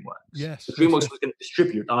with DreamWorks. Yes. So DreamWorks was going to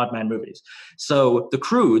distribute Aardman movies. So The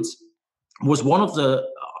Croods was one of the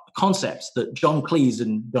concepts that John Cleese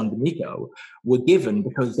and John D'Amico were given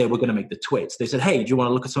because they were going to make the Twits. They said, hey, do you want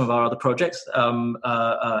to look at some of our other projects? Have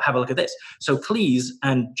a look at this. So Cleese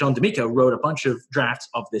and John D'Amico wrote a bunch of drafts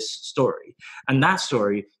of this story. And that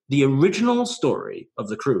story, the original story of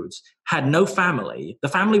The Croods, had no family. The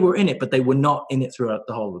family were in it, but they were not in it throughout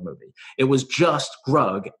the whole of the movie. It was just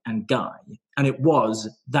Grug and Guy. And it was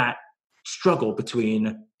that struggle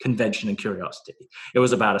between convention and curiosity. It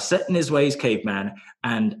was about a set in his ways caveman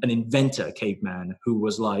and an inventor caveman who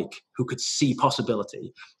could see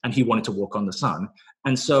possibility, and he wanted to walk on the sun.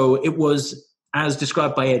 And so it was, as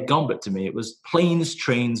described by Ed Gombert to me, it was planes,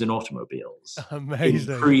 trains, and automobiles.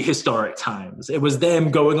 Amazing. In prehistoric times. It was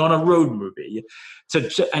them going on a road movie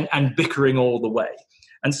and bickering all the way.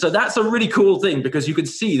 And so that's a really cool thing, because you can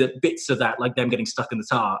see that bits of that, like them getting stuck in the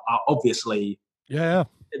tar, are obviously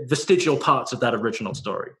vestigial parts of that original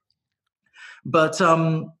story. But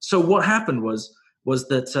so what happened was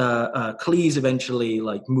that Cleese eventually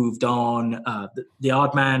moved on. The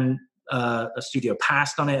Aardman studio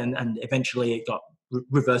passed on it, and eventually it got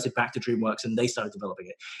reverted back to DreamWorks, and they started developing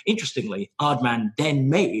it. Interestingly, Aardman then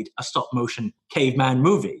made a stop-motion caveman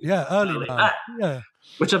movie. Yeah, early that, yeah.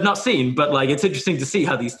 Which I've not seen, but it's interesting to see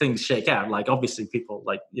how these things shake out. Obviously, people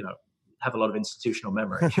have a lot of institutional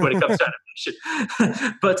memory when it comes to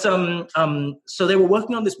animation. But so they were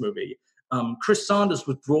working on this movie. Chris Sanders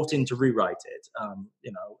was brought in to rewrite it,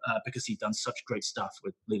 because he'd done such great stuff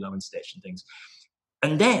with Lilo and Stitch and things.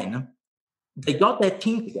 And then they got their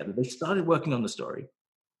team together. They started working on the story.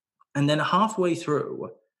 And then halfway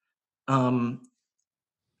through,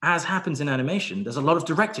 as happens in animation, there's a lot of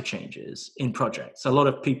director changes in projects. A lot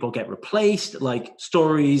of people get replaced,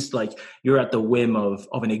 stories, you're at the whim of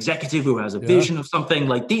an executive who has a vision of something.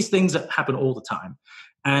 These things that happen all the time.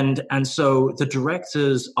 And so the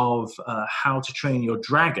directors of How to Train Your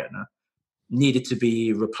Dragon needed to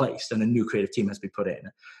be replaced, and a new creative team has to be put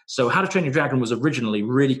in. So How to Train Your Dragon was originally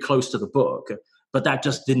really close to the book, but that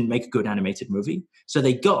just didn't make a good animated movie. So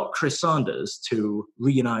they got Chris Sanders to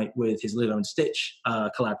reunite with his Lilo and Stitch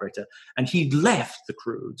collaborator, and he left the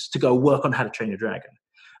Croods to go work on How to Train Your Dragon.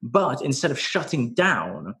 But instead of shutting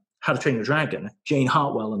down How to Train Your Dragon, Jane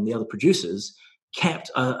Hartwell and the other producers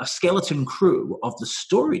kept a skeleton crew of the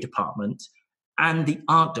story department and the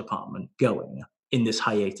art department going in this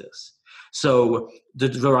hiatus. So the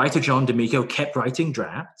writer John D'Amico kept writing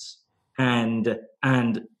drafts, and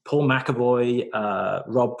Paul McAvoy,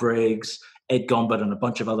 Rob Briggs, Ed Gombert, and a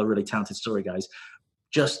bunch of other really talented story guys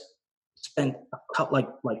just spent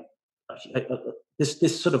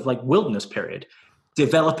this sort of wilderness period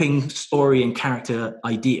developing story and character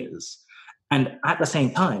ideas. And at the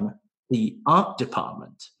same time, the art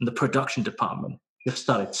department and the production department just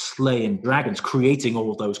started slaying dragons, creating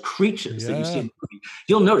all those creatures that you see in the movie.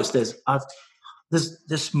 You'll notice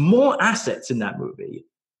there's more assets in that movie,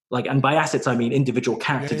 and by assets I mean individual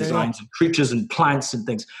character designs and creatures and plants and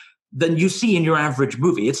things, than you see in your average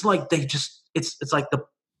movie. It's like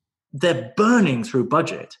they're burning through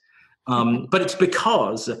budget, but it's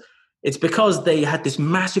because they had this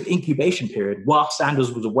massive incubation period while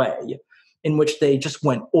Sanders was away, in which they just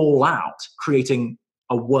went all out creating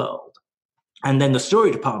a world. And then the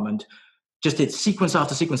story department just did sequence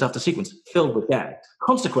after sequence after sequence filled with gags.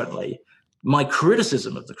 Consequently, my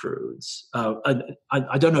criticism of the Croods,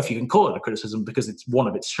 I don't know if you can call it a criticism because it's one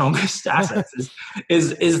of its strongest assets, is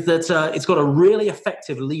that it's got a really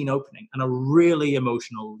effective lean opening and a really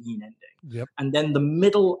emotional lean ending. Yep. And then the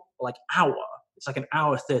middle hour, it's an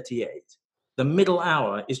hour 38. The middle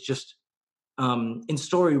hour is just In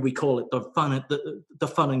story, we call it the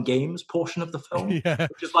fun and games portion of the film, Yeah.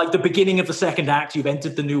 which is like the beginning of the second act. You've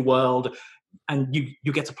entered the new world, and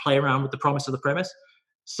you get to play around with the promise of the premise.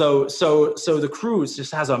 So the Croods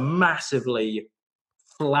just has a massively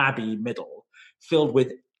flabby middle filled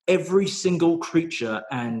with every single creature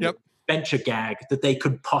and venture gag that they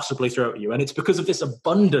could possibly throw at you. And it's because of this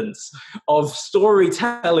abundance of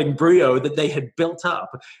storytelling brio that they had built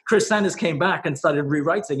up. Chris Sanders came back and started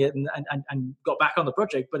rewriting it and got back on the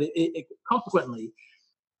project. But it consequently,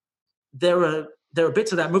 there are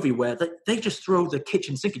bits of that movie where they just throw the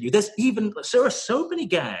kitchen sink at you. There are so many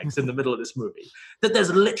gags in the middle of this movie that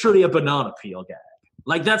there's literally a banana peel gag.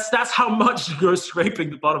 Like that's how much goes scraping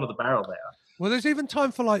the bottom of the barrel there. Well, there's even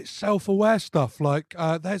time for like self-aware stuff. Like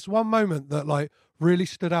there's one moment that like really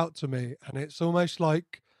stood out to me, and it's almost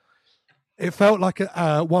like it felt like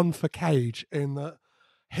a one for Cage in that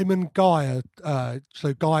him and Guy.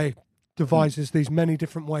 So Guy devises these many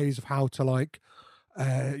different ways of how to like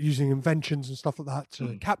using inventions and stuff like that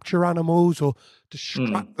to capture animals or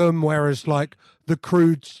distract them, whereas like the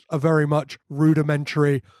Croods are very much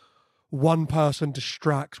rudimentary. One person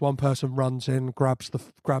distracts, one person runs in, grabs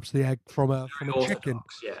the egg from a chicken.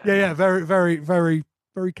 Yeah, very, very, very,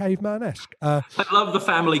 very caveman-esque. I love the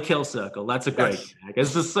family kill circle. That's a great gag.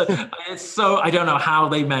 It's so I don't know how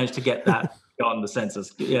they managed to get that on the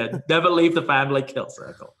census. Yeah, never leave the family kill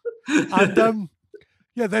circle. And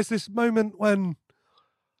there's this moment when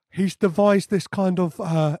he's devised this kind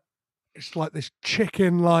of it's like this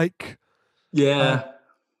chicken-like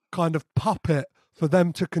kind of puppet for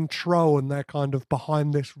them to control, and they're kind of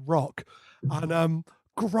behind this rock. And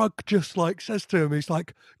Grug just like says to him, he's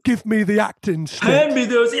like, "Give me the acting stick. Hand me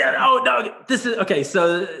those." Yeah. Oh no. This is okay.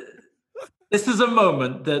 So this is a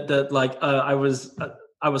moment that like I was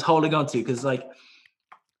holding on to because like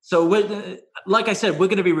so like I said, we're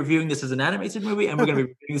going to be reviewing this as an animated movie, and we're going to be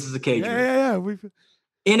reviewing this as a Cage movie. Yeah.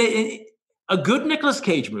 In a good Nicolas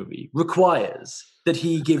Cage movie requires that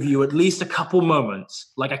he give you at least a couple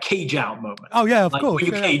moments, like a cage out moment. Oh yeah, of course. When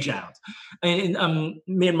you cage out. And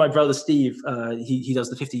me and my brother Steve, he does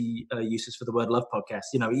the 50 uses for the word love podcast.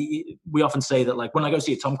 You know, we often say that like when I go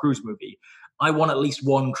see a Tom Cruise movie, I want at least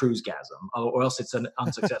one cruise-gasm, or else it's an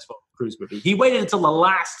unsuccessful cruise movie. He waited until the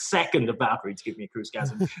last second of Valkyrie to give me a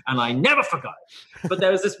cruise-gasm, and I never forgot it. But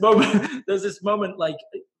there was this moment, like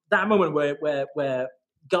that moment where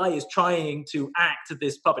Guy is trying to act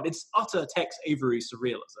this puppet. It's utter Tex Avery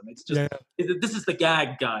surrealism. It's just this is the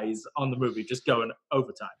gag guys on the movie just going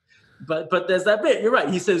overtime. But there's that bit. You're right.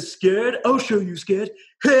 He says, "Scared? I'll show you scared.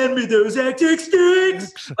 Hand me those acting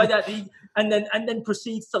sticks." Like that. And then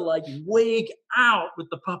proceeds to like wig out with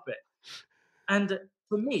the puppet. And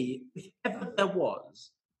for me, if ever there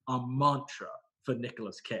was a mantra for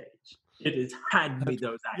Nicolas Cage, it is "hand me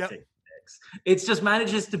those acting sticks." It just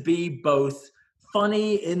manages to be both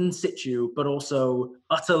funny in situ, but also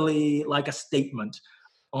utterly like a statement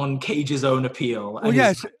on Cage's own appeal. Well,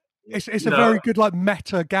 yes, it's a very good like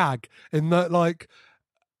meta gag in that like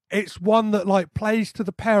it's one that like plays to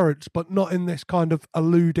the parents, but not in this kind of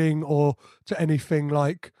alluding or to anything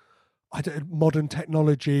like modern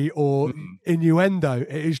technology or innuendo.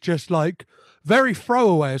 It is just like very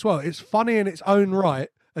throwaway as well. It's funny in its own right,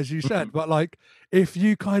 as you said, but like if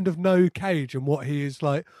you kind of know Cage and what he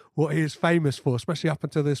is famous for, especially up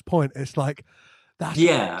until this point, it's like that's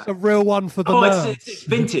a real one for the nerds. It's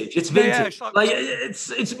vintage. It's vintage.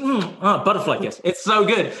 It's butterfly kiss. It's so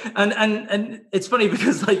good, and it's funny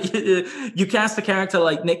because like you cast a character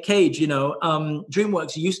like Nick Cage. You know,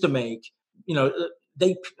 DreamWorks used to make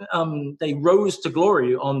they rose to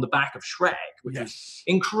glory on the back of Shrek, which is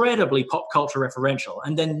incredibly pop culture referential.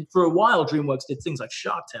 And then for a while, DreamWorks did things like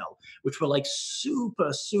Shark Tale, which were like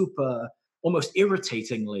super, super, almost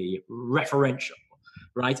irritatingly referential,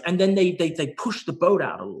 right? And then they pushed the boat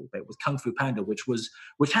out a little bit with Kung Fu Panda, which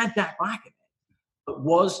had Jack Black in it, but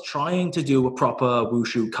was trying to do a proper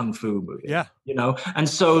wushu kung fu movie. Yeah, you know, and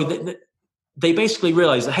so. They basically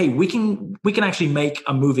realized that, hey, we can actually make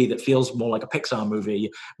a movie that feels more like a Pixar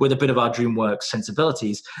movie with a bit of our DreamWorks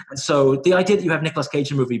sensibilities. And so the idea that you have Nicolas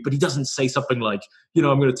Cage in a movie, but he doesn't say something like, you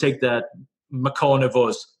know, I'm going to take that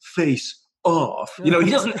carnivore's face off. You know,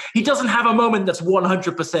 he doesn't have a moment that's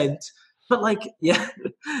 100%. But like,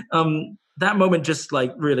 that moment just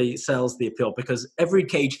like really sells the appeal because every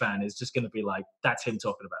Cage fan is just going to be like, that's him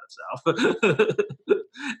talking about himself.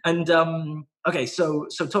 And okay, so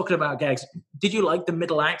talking about gags, did you like the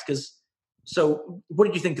middle act? So what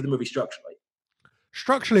did you think of the movie structurally?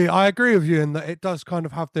 Structurally, I agree with you in that it does kind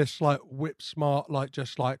of have this like whip smart, like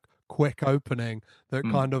just like quick opening that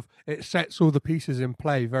kind of it sets all the pieces in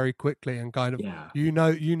play very quickly and kind of you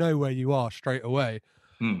know where you are straight away.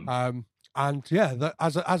 And yeah, that,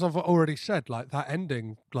 as I've already said, like that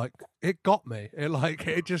ending, like it got me.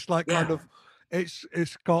 It just kind of it's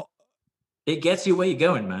got, it gets you where you're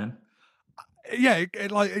going, man. Yeah,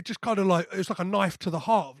 it just kind of like it's like a knife to the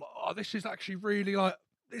heart. Like, oh, this is actually really like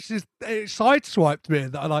it sideswiped me.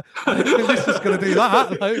 That I didn't think this is going to do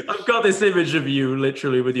that. Like, I've got this image of you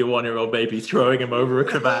literally with your 1-year-old baby throwing him over a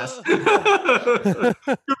crevasse. Goodbye,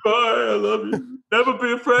 I love you. Never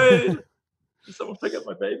be afraid. Someone pick up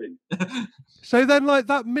my baby. So then, like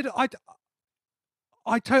that middle,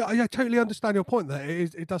 I totally understand your point that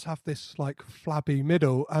it does have this like flabby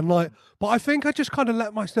middle, and like, but I think I just kind of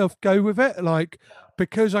let myself go with it, like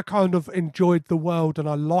because I kind of enjoyed the world and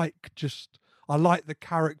I like the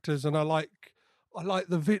characters and I like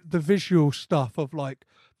the visual stuff of like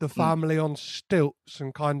the family on stilts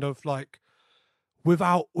and kind of like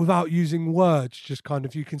without using words, just kind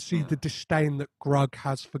of you can see the disdain that Grug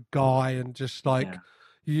has for Guy, and just like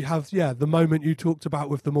you have the moment you talked about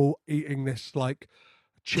with them all eating this like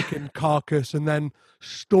chicken carcass, and then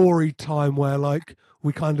story time where like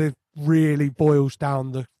we kind of really boils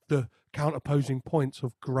down the counterposing points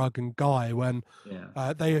of Grug and Guy when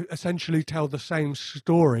they essentially tell the same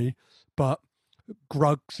story, but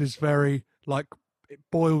Grug's is very like it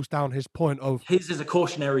boils down his point of his is a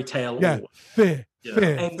cautionary tale. Fear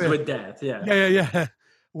ends fear. with death. Yeah.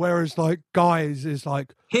 Whereas like Guy's is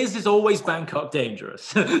like his is always Bangkok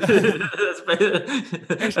dangerous. It's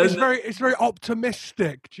very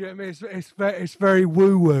optimistic. Do you know what I mean? It's very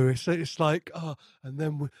woo woo. It's like and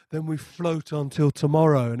then we float until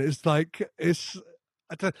tomorrow, and it's like it's all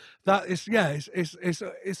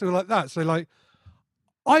like that. So like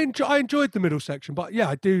I enjoyed the middle section, but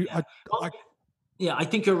I do. I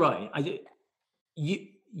think you're right.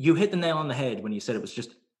 You hit the nail on the head when you said it was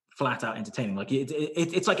just flat out entertaining. Like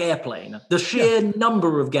it's like Airplane. The sheer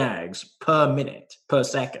number of gags per minute, per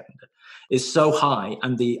second is so high,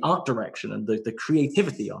 and the art direction and the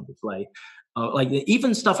creativity on display. Like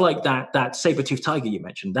even stuff like that saber-toothed tiger you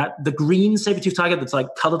mentioned, that the green saber-toothed tiger that's like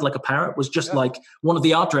colored like a parrot was just like one of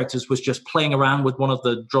the art directors was just playing around with one of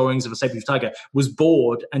the drawings of a saber-toothed tiger, was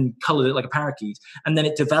bored and colored it like a parakeet, and then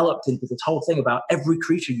it developed into this whole thing about every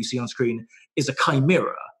creature you see on screen is a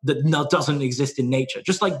chimera that doesn't exist in nature.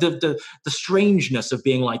 Just like the strangeness of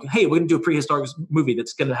being like, hey, we're going to do a prehistoric movie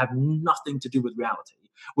that's going to have nothing to do with reality.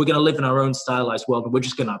 We're going to live in our own stylized world, and we're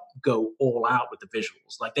just going to go all out with the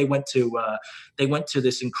visuals. Like they went to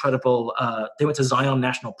this incredible. They went to Zion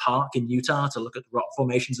National Park in Utah to look at the rock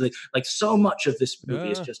formations. Like so much of this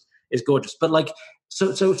movie is gorgeous. But like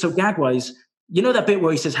so gag wise, you know that bit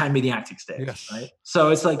where he says, "Hand me the acting stick," right? So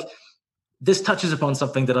it's like this touches upon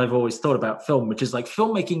something that I've always thought about film, which is like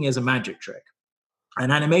filmmaking is a magic trick. And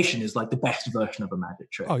animation is like the best version of a magic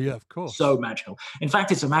trick. Oh yeah, of course. So magical. In fact,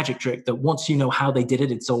 it's a magic trick that once you know how they did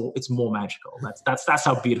it, it's more magical. That's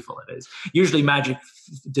how beautiful it is. Usually, magic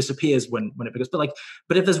disappears when it becomes.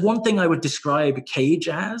 But if there's one thing I would describe Cage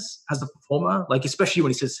as a performer, like especially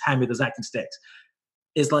when he says, "Hand me those acting sticks,"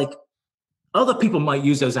 is like other people might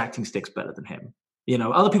use those acting sticks better than him. You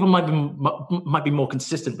know, other people might be more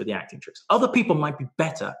consistent with the acting tricks. Other people might be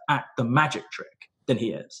better at the magic trick than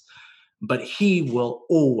he is. But he will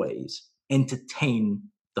always entertain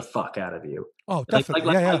the fuck out of you. Oh,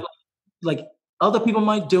 definitely. Like other people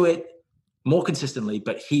might do it more consistently,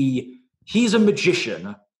 but he's a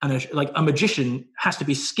magician, and a magician has to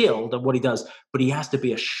be skilled at what he does, but he has to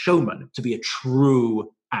be a showman to be a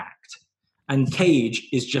true act. And Cage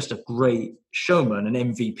is just a great showman, an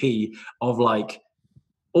MVP of like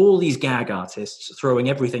all these gag artists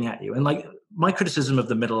throwing everything at you. And like my criticism of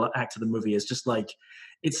the middle act of the movie is just like,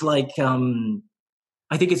 it's like,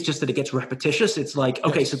 I think it's just that it gets repetitious. It's like,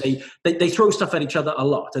 okay, so they throw stuff at each other a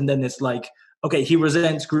lot. And then it's like, okay, he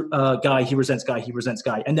resents Guy, he resents Guy, he resents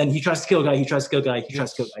Guy. And then he tries to kill Guy, he tries to kill Guy, he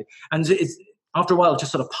tries to kill Guy. And it's, after a while, it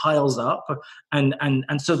just sort of piles up. And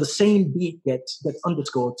so the same beat gets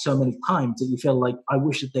underscored so many times that you feel like, I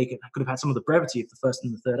wish that they could have had some of the brevity of the first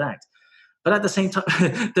and the third act. But at the same time,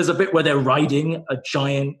 there's a bit where they're riding a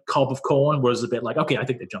giant cob of corn, where it's a bit like, okay, I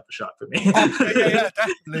think they jumped the shark for me.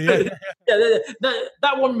 Definitely.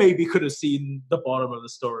 That one maybe could have seen the bottom of the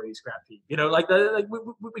story scrappy. You know, like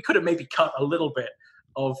we could have maybe cut a little bit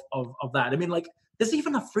of that. I mean, like, there's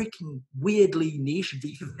even a freaking weirdly niche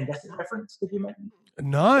V for Vendetta reference. Did you mention?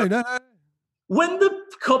 No. When the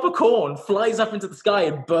cob of corn flies up into the sky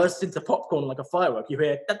and bursts into popcorn like a firework, you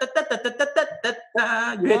hear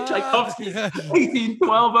You hear Tchaikovsky's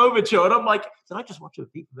 1812 overture, and I'm like, did I just watch a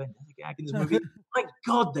V for Vendetta gag in this movie? My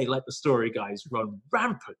God, they let the story guys run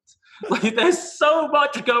rampant. Like, there's so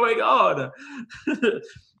much going on.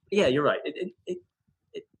 Yeah, you're right.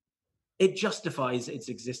 It justifies its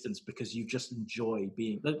existence because you just enjoy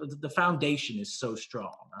being. The foundation is so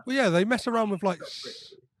strong. Well, yeah, they mess around with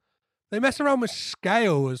they mess around with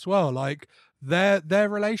scale as well, like their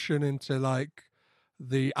relation into like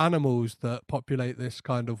the animals that populate this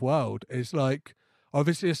kind of world is like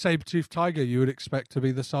obviously a saber-toothed tiger you would expect to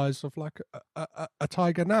be the size of like a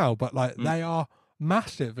tiger now, but like they are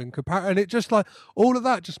massive in comparison, and it just like all of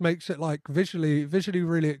that just makes it like visually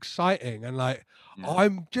really exciting. And like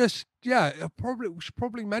I'm just I should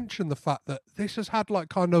probably mention the fact that this has had like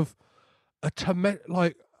kind of a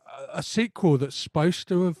sequel that's supposed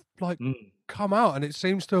to have like come out, and it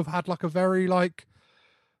seems to have had like a very like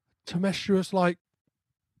tempestuous like.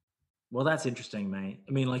 Well, that's interesting, mate.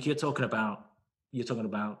 I mean, like you're talking about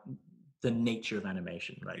the nature of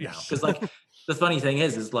animation right now, because like the funny thing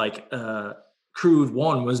is like Crude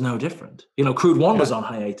 1 was no different. You know, Crude 1 was on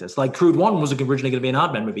hiatus. Like Crude 1 was originally going to be an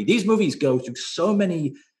Aardman movie. These movies go through so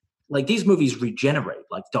many, like these movies regenerate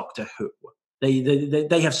like Doctor Who.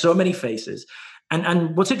 They have so many faces.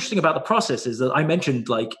 And what's interesting about the process is that I mentioned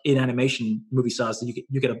like in animation movie stars that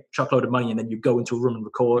you get a truckload of money and then you go into a room and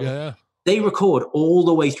record. Yeah. They record all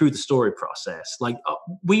the way through the story process. Like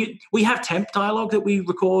we have temp dialogue that we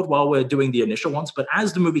record while we're doing the initial ones, but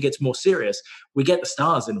as the movie gets more serious, we get the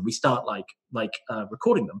stars in and we start like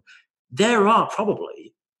recording them. There are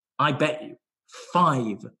probably, I bet you,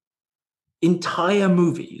 5 entire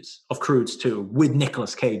movies of Croods 2 with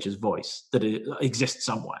Nicolas Cage's voice that exists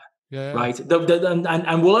somewhere. Yeah. Right.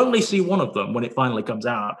 And we'll only see one of them when it finally comes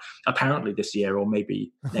out, apparently this year or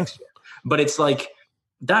maybe next year. But it's like,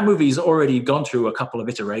 that movie's already gone through a couple of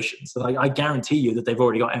iterations. So I guarantee you that they've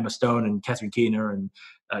already got Emma Stone and Catherine Keener and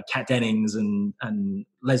Kat Dennings and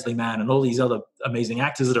Leslie Mann and all these other amazing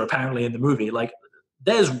actors that are apparently in the movie. Like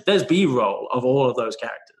there's B-roll of all of those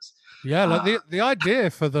characters. Yeah, like the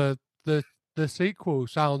idea for the sequel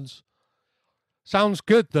sounds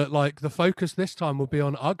good. That like the focus this time will be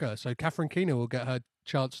on Uga, so Catherine Keener will get her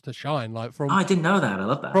chance to shine. Like from I didn't know that. I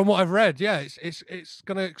love that. From what I've read, yeah, it's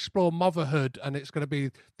going to explore motherhood, and it's going to be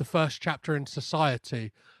the first chapter in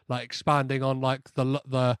society, like expanding on like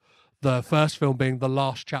the first film being the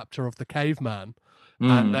last chapter of the caveman,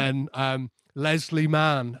 and then Leslie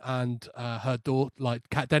Mann and her daughter, like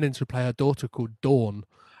Kat Dennings, would play her daughter called Dawn.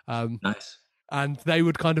 Nice. And they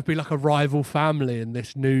would kind of be like a rival family in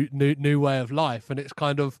this new way of life, and it's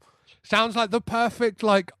kind of sounds like the perfect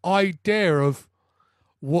like idea of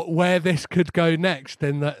where this could go next.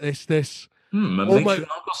 In that this a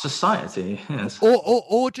matriarchal society, yes,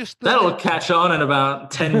 or just that'll catch on in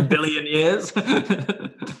about 10 billion years,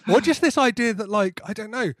 or just this idea that like I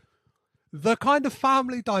don't know, the kind of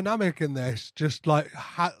family dynamic in this just like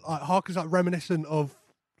harkens like reminiscent of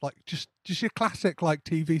like just your classic like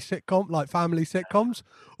TV sitcom, like family sitcoms,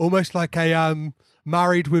 almost like a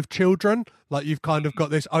Married with Children. Like you've kind of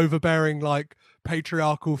got this overbearing like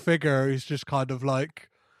patriarchal figure who's just kind of like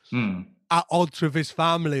at odds with his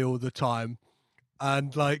family all the time,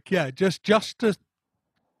 and like just to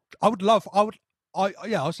I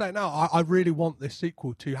was saying now I really want this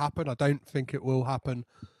sequel to happen. I don't think it will happen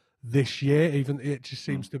this year, even it just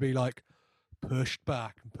seems to be like pushed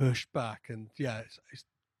back, and it's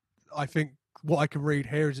I think what I can read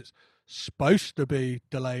here is it's supposed to be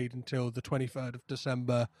delayed until the 23rd of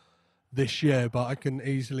December this year, but I can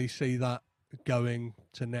easily see that going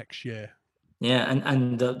to next year. Yeah,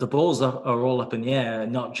 and the balls are all up in the air,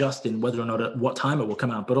 not just in whether or not what time it will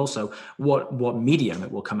come out, but also what medium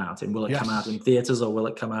it will come out in. Will it come out in theaters or will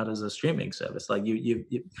it come out as a streaming service? Like you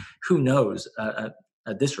who knows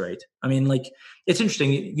at this rate? I mean, like it's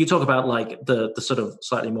interesting. You talk about like the sort of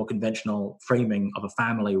slightly more conventional framing of a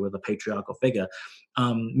family with a patriarchal figure.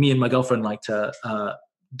 Me and my girlfriend like to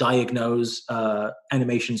diagnose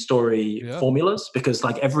animation story formulas, because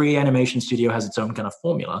like every animation studio has its own kind of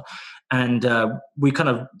formula, and we kind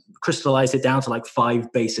of crystallized it down to like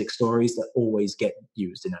 5 basic stories that always get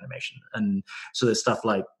used in animation. And so there's stuff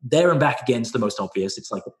like There and Back Again is the most obvious.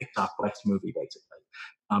 It's like a Pixar Quest movie basically.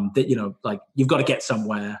 That like you've got to get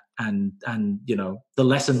somewhere, and the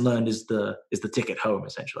lesson learned is the ticket home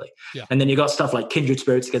essentially. Yeah. And then you got stuff like Kindred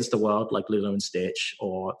Spirits Against the World, like Lilo and Stitch,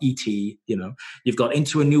 or E.T. You've got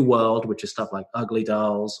Into a New World, which is stuff like Ugly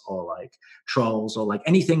Dolls, or like Trolls, or like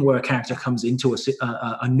anything where a character comes into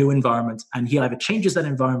a new environment and he either changes that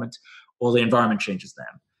environment or the environment changes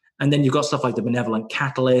them. And then you've got stuff like The Benevolent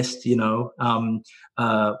Catalyst, you know,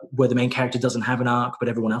 where the main character doesn't have an arc, but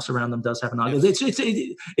everyone else around them does have an arc. Yes.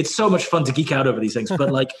 It's so much fun to geek out over these things.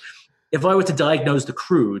 But like, if I were to diagnose the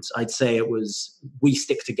Croods, I'd say it was We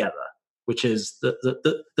Stick Together, which is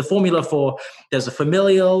the formula for there's a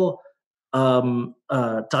familial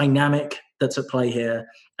dynamic that's at play here,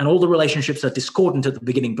 and all the relationships are discordant at the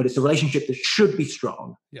beginning, but it's a relationship that should be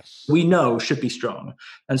strong. Yes, we know should be strong,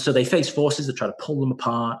 and so they face forces that try to pull them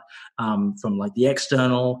apart from like the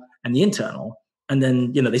external and the internal, and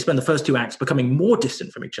then they spend the first two acts becoming more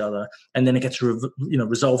distant from each other, and then it gets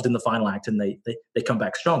resolved in the final act, and they come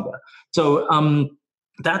back stronger. So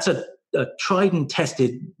that's a tried and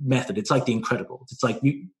tested method. It's like The Incredibles. It's like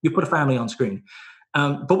you put a family on screen.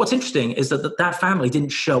 But what's interesting is that family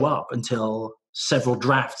didn't show up until several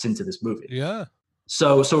drafts into this movie. Yeah.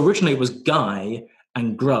 So originally it was Guy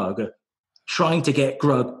and Grug trying to get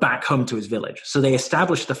Grug back home to his village. So they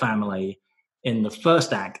established the family in the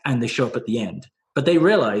first act, and they show up at the end. But they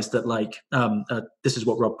realized that, like, this is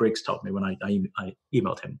what Rob Briggs told me when I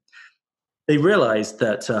emailed him. They realized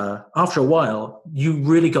that after a while, you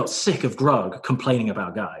really got sick of Grug complaining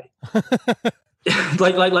about Guy.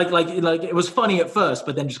 like it was funny at first,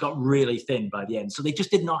 but then just got really thin by the end. So they just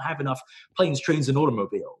did not have enough planes, trains, and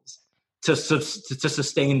automobiles to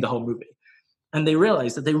sustain the whole movie. And they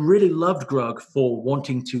realized that they really loved Grug for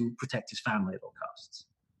wanting to protect his family at all costs.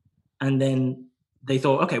 And then they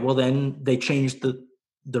thought, okay, well then they changed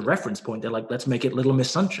the reference point. They're like, let's make it Little Miss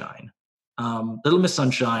Sunshine. Little Miss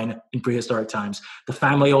Sunshine in prehistoric times. The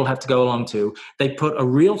family all have to go along too. They put a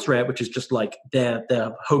real threat, which is just like their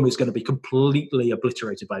home is going to be completely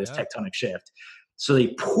obliterated by this tectonic shift. So they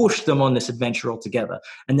push them on this adventure altogether,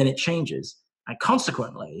 and then it changes. And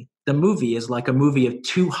consequently, the movie is like a movie of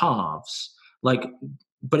two halves,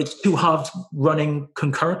 but it's two halves running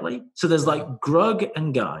concurrently. So there's like Grug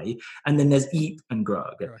and Guy, and then there's Eep and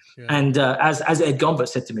Grug. Yeah. And as Ed Gombert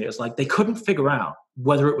said to me, it was like they couldn't figure out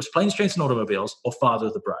whether it was Planes, Trains, and Automobiles or Father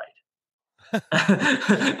of the Bride.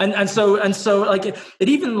 and so like it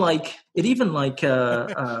even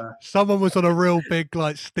someone was on a real big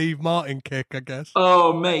like Steve Martin kick, I guess.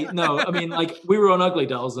 Oh mate, no, I mean, like, we were on Ugly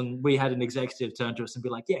Dolls and we had an executive turn to us and be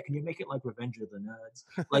like, yeah, can you make it like Revenge of the Nerds?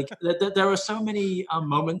 Like there are so many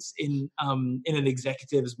moments in an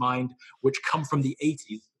executive's mind which come from the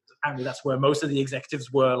 80s. Apparently that's where most of the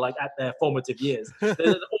executives were, like, at their formative years. All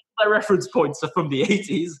their reference points are from the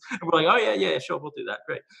 80s, and we're like, oh yeah, sure, we'll do that,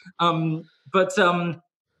 great. But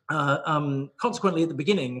consequently, at the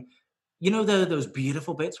beginning, those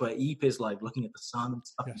beautiful bits where Eep is like looking at the sun and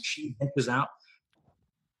stuff, and she enters out.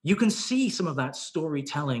 You can see some of that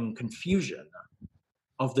storytelling confusion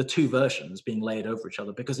of the two versions being laid over each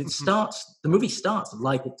other, because the movie starts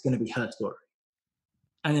like it's going to be her story,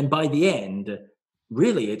 and then by the end,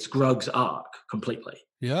 really, it's Grug's arc completely.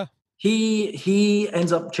 Yeah. He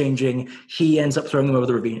ends up changing. He ends up throwing him over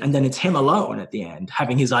the ravine, and then it's him alone at the end,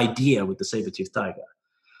 having his idea with the saber-toothed tiger.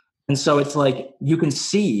 And so it's like you can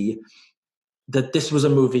see that this was a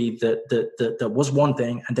movie that was one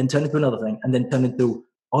thing, and then turned into another thing, and then turned into,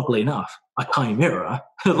 oddly enough, a chimera,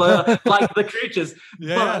 like the creatures.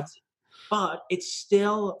 Yeah. But it's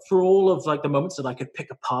still, for all of like the moments that I could pick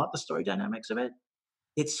apart the story dynamics of it,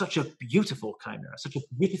 it's such a beautiful chimera, such a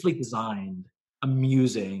beautifully designed,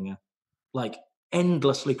 amusing, like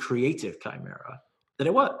endlessly creative chimera, that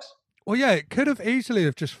it works. Well, yeah, it could have easily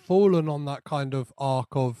have just fallen on that kind of arc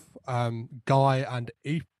of Guy and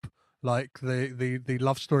Eep, like the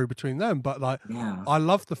love story between them. But like, I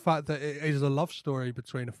love the fact that it is a love story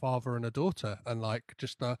between a father and a daughter, and like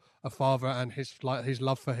just a father and his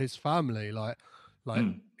love for his family, like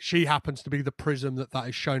she happens to be the prism that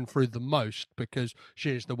is shown through the most, because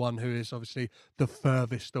she is the one who is obviously the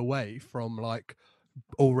furthest away from like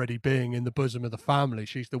already being in the bosom of the family.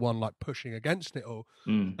 She's the one like pushing against it all.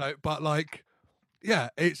 So, but like, yeah,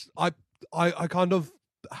 it's I kind of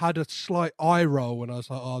had a slight eye roll when I was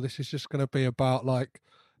like, oh, this is just going to be about like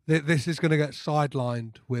this is going to get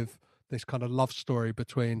sidelined with this kind of love story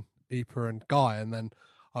between Eepa and Guy, and then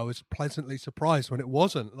I was pleasantly surprised when it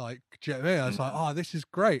wasn't. Like, do you know what I mean? I was like, oh, this is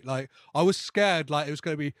great. Like, I was scared like it was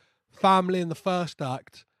going to be family in the first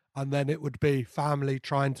act, and then it would be family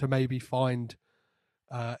trying to maybe find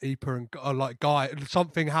Eepa and like Guy.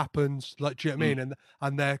 Something happens, like, do you know what I mean?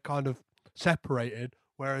 And they're kind of separated.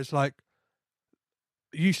 Whereas, like,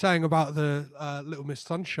 you saying about the Little Miss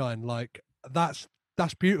Sunshine, like, that's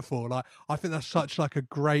beautiful. Like, I think that's such like a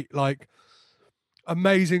great, like,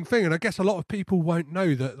 amazing thing. And I guess a lot of people won't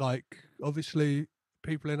know that, like, obviously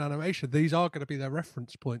people in animation, these are going to be their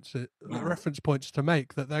reference points to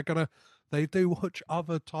make, that they do watch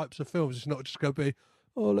other types of films. It's not just going to be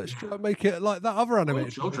Oh, let's try and make it like that other We're all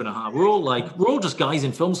animated. children at heart. We're all just guys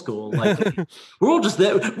in film school. Like we're all just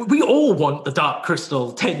there. We all want the Dark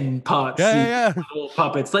Crystal 10-part Yeah.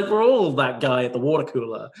 puppets. Like we're all that guy at the water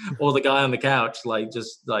cooler or the guy on the couch, like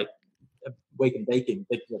just like wake and baking,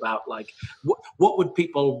 thinking about like what would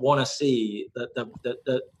people want to see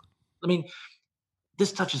that I mean,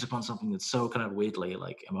 this touches upon something that's so kind of weirdly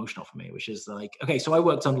like emotional for me, which is like, okay, so I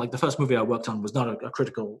worked on like the first movie I worked on was not a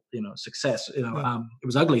critical, success. It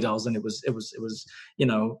was Ugly Dolls, and it was,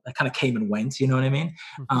 it kind of came and went. You know what I mean?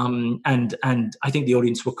 And I think the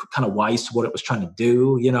audience were kind of wise to what it was trying to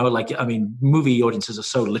do. Like I mean, movie audiences are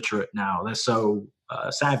so literate now; they're so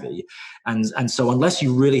savvy, and so unless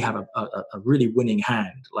you really have a really winning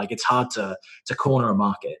hand, like it's hard to corner a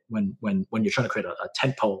market when you're trying to create a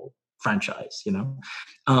tentpole franchise,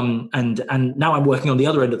 and now I'm working on the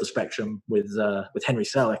other end of the spectrum with Henry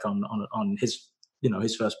Selick on his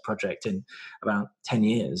his first project in about 10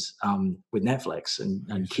 years with Netflix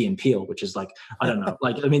and Key and Peele, which is like, I don't know,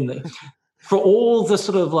 like I mean, for all the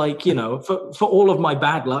sort of like for all of my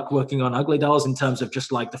bad luck working on Ugly Dolls in terms of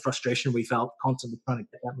just like the frustration we felt constantly trying to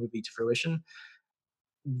get that movie to fruition,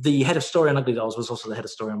 the head of story on Ugly Dolls was also the head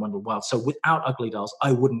of story on Wonder Wild. So without Ugly Dolls,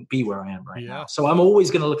 I wouldn't be where I am right now. So I'm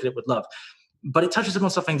always going to look at it with love. But it touches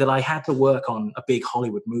upon something that I had to work on a big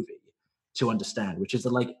Hollywood movie to understand, which is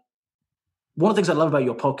that like, one of the things I love about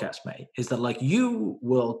your podcast, mate, is that like you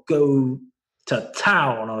will go to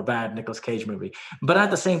town on a bad Nicolas Cage movie, but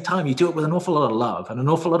at the same time, you do it with an awful lot of love and an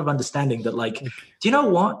awful lot of understanding that like, do you know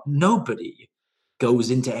what? Nobody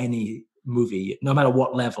goes into any movie, no matter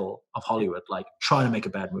what level of Hollywood, like trying to make a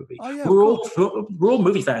bad movie. We're all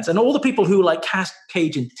movie fans, and all the people who like cast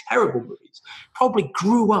Cage in terrible movies probably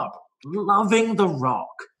grew up loving The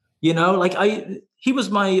Rock. Like he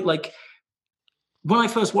was my like. When I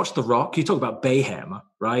first watched The Rock, you talk about Bayhem,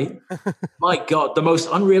 right? My God, the most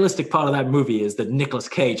unrealistic part of that movie is that Nicolas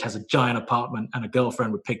Cage has a giant apartment and a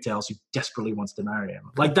girlfriend with pigtails who desperately wants to marry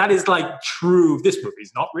him. Like that is like true. This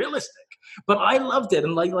movie's not realistic, but I loved it,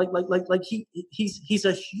 and he's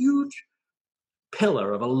a huge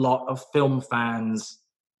pillar of a lot of film fans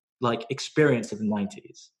like experience of the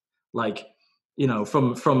 90s. Like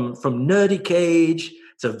from nerdy Cage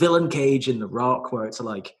to villain Cage in The Rock, where it's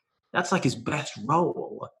like. That's like his best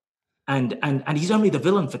role. And he's only the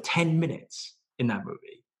villain for 10 minutes in that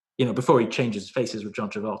movie, before he changes faces with John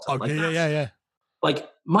Travolta. Yeah. Like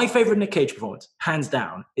my favorite Nick Cage performance, hands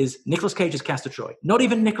down, is Nicolas Cage as Castor Troy. Not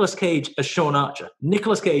even Nicolas Cage as Sean Archer.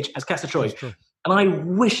 Nicolas Cage as Castor Troy. And I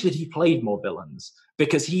wish that he played more villains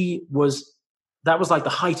because that was like the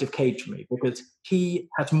height of Cage for me, because he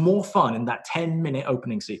had more fun in that 10-minute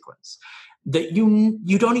opening sequence. That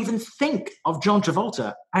you don't even think of John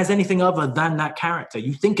Travolta as anything other than that character.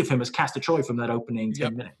 You think of him as Castor Troy from that opening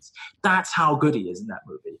 10 minutes. That's how good he is in that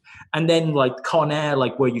movie. And then like Con Air,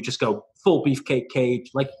 like where you just go full Beefcake Cage.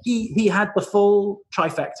 Like he had the full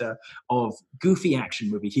trifecta of goofy action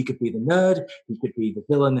movie. He could be the nerd, he could be the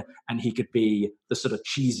villain, and he could be the sort of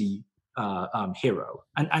cheesy hero.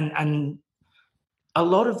 And a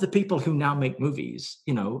lot of the people who now make movies,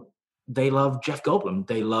 they love Jeff Goldblum.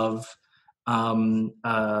 They love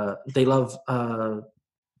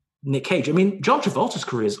Nick Cage. I mean, John Travolta's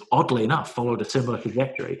career is oddly enough followed a similar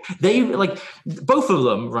trajectory. They like both of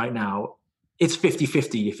them right now. It's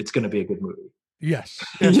 50-50 if it's going to be a good movie. Yes.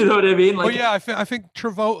 You know what I mean? Like, I think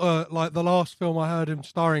Travolta, like the last film I heard him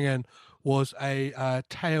starring in was a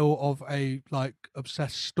tale of a like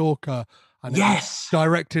obsessed stalker. And yes,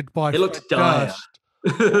 directed by. It looked dire.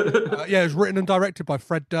 It was written and directed by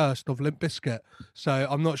Fred Durst of Limp Bizkit. So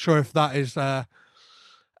I'm not sure if that is a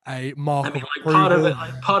mark. I mean,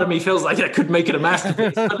 like part of me feels like I could make it a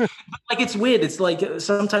masterpiece. but like it's weird. It's like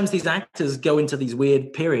sometimes these actors go into these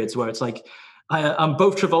weird periods where it's like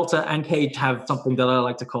both Travolta and Cage have something that I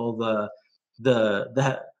like to call the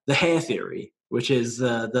hair theory, which is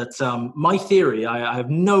that my theory. I have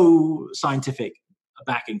no scientific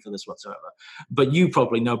backing for this whatsoever, but you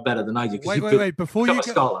probably know better than I do. Wait! Before you a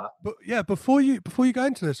scholar. Before you go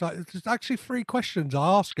into this, there's actually 3 questions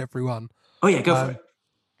I ask everyone. Oh yeah, go for it.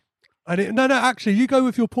 And actually, you go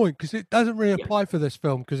with your point because it doesn't really apply for this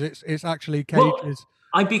film because it's actually Cage's.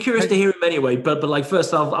 I'd be curious to hear him anyway, but like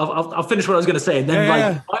first I'll finish what I was going to say, and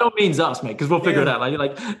then by all means ask me because we'll figure it out.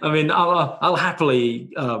 Like I mean I'll happily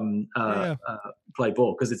play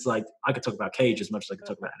ball because it's like I could talk about Cage as much as I could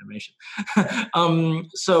talk about animation.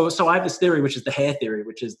 So I have this theory, which is the hair theory,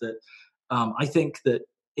 which is that I think that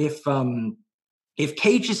if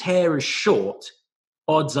Cage's hair is short,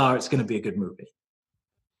 odds are it's going to be a good movie,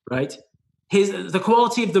 right? The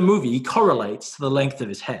quality of the movie correlates to the length of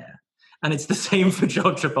his hair. And it's the same for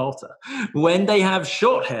John Travolta. When they have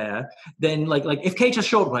short hair, then like if Cage has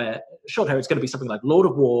short hair, it's going to be something like Lord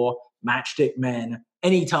of War, Matchstick Men,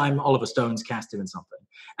 anytime Oliver Stone's cast him in something.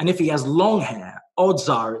 And if he has long hair, odds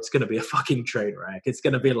are it's going to be a fucking train wreck. It's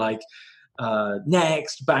going to be like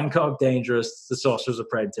Next, Bangkok Dangerous, The Sorcerer's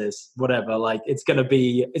Apprentice, whatever. Like it's going to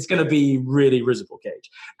be really risible Cage.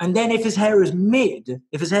 And then if his hair is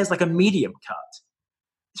if his hair's like a medium cut,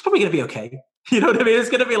 it's probably going to be okay. You know what I mean?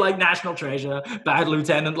 It's going to be like National Treasure, Bad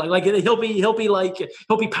Lieutenant. Like he'll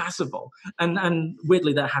be passable. And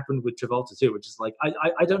weirdly, that happened with Travolta too, which is like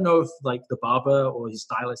I don't know if like the barber or his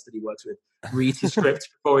stylist that he works with reads his script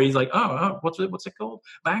before he's like, oh, what's it called?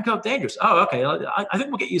 Bangkok Dangerous. Oh, okay. I think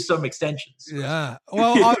we'll get you some extensions. Yeah.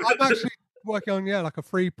 Well, I'm actually working on like a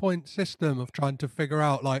 3-point system of trying to figure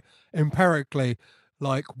out like empirically,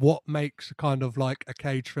 like what makes kind of like a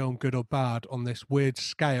Cage film good or bad on this weird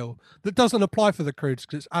scale that doesn't apply for the Croods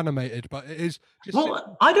because it's animated, but it is just.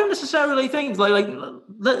 Well, I don't necessarily think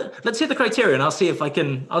let's see the criteria, and I'll see if I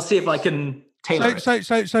can tailor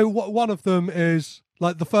it. So one of them is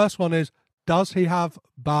like the first one is, does he have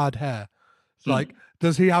bad hair? Like,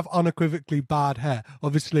 does he have unequivocally bad hair?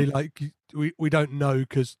 Obviously, like we don't know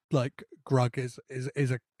because like Grug is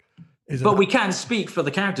a. But we can speak for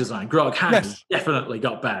the character design. Grog has definitely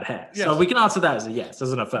got bad hair. Yes. So we can answer that as a yes,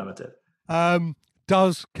 as an affirmative.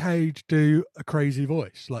 Does Cage do a crazy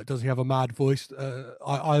voice? Like, does he have a mad voice?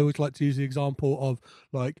 I always like to use the example of,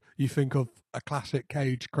 like, you think of a classic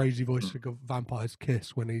Cage crazy voice, think of Vampire's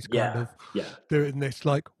Kiss when he's kind of doing this,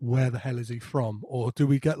 like, where the hell is he from? Or do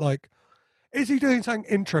we get, like, is he doing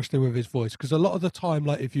something interesting with his voice? Because a lot of the time,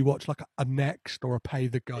 like, if you watch, like, a Next or a Pay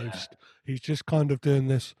the Ghost, he's just kind of doing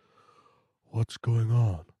this, what's going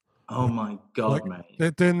on? Oh my God, like, mate.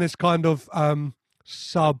 They're doing this kind of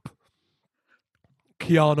sub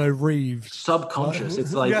Keanu Reeves. Subconscious.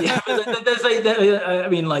 It's like, I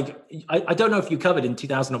mean, like, I don't know if you covered in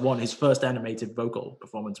 2001, his first animated vocal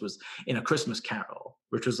performance was in A Christmas Carol,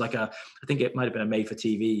 which was like I think it might have been a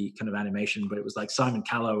made-for-TV kind of animation, but it was like Simon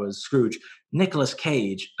Callow as Scrooge, Nicolas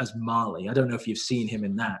Cage as Marley. I don't know if you've seen him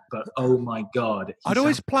in that, but oh my God. I'd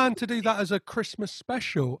always planned to do that as a Christmas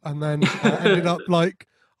special, and then ended up like,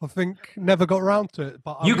 I think never got around to it.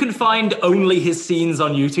 But you can find only his scenes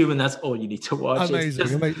on YouTube, and that's all you need to watch.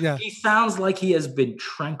 Amazing, yeah. He sounds like he has been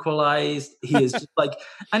tranquilized. He is just like,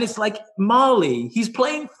 and it's like Marley. He's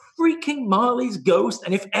playing freaking Marley's ghost.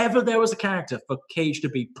 And if ever there was a character for Cage to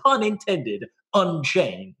be, pun intended,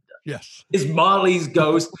 unchained, yes, is Marley's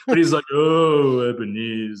ghost. But he's like, oh,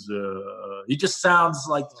 Ebenezer. He just sounds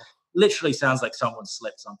like, literally sounds like someone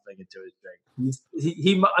slipped something into his drink.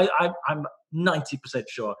 I'm 90%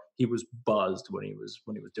 sure he was buzzed when he was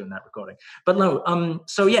doing that recording. But no,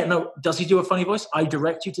 so yeah, no. Does he do a funny voice? I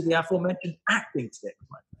direct you to the aforementioned acting stick.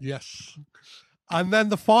 Yes. And then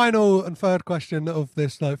the final and third question of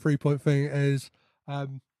this like 3-point thing is,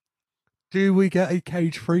 do we get a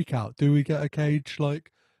Cage freak out? Do we get a Cage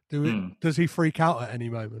like? Does he freak out at any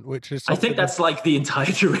moment? Which is, I think that's like the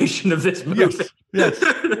entire duration of this movie. Yes.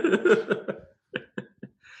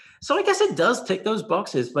 So I guess it does tick those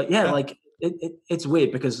boxes, but yeah. Like it's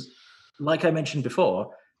weird because, like I mentioned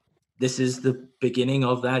before, this is the beginning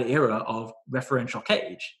of that era of referential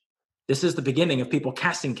Cage. This is the beginning of people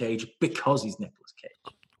casting Cage because he's Nicolas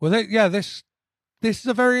Cage. Well, this is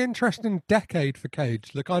a very interesting decade for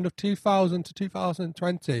Cage. The kind of 2000 to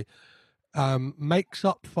 2020 makes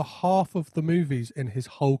up for half of the movies in his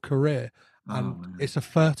whole career. And it's a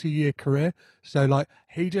 30-year career. So, like,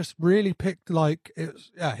 he just really picked, like,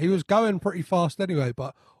 he was going pretty fast anyway,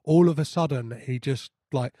 but all of a sudden, he just,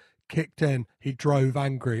 like, kicked in. He drove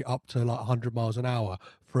Angry up to, like, 100 miles an hour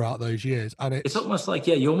throughout those years. And it's almost like,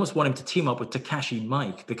 you almost want him to team up with Takashi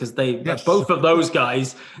Mike because both of those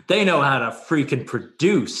guys, they know how to freaking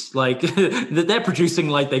produce. Like, they're producing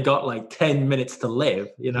like they got, like, 10 minutes to live,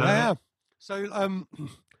 you know? Yeah. So,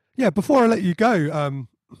 before I let you go,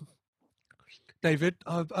 David,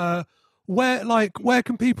 where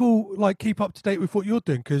can people like keep up to date with what you're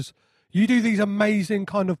doing? Because you do these amazing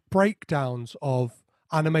kind of breakdowns of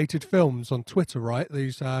animated films on Twitter, right?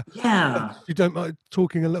 These you don't mind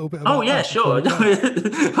talking a little bit about? Oh yeah, sure.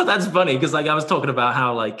 Well, that's funny because like I was talking about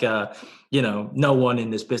how like no one in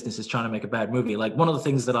this business is trying to make a bad movie. Like one of the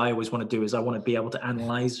things that I always want to do is I want to be able to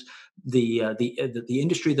analyze the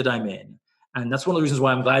industry that I'm in. And that's one of the reasons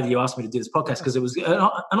why I'm glad that you asked me to do this podcast, because it was an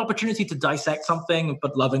opportunity to dissect something,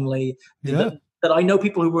 but lovingly. Yeah. that I know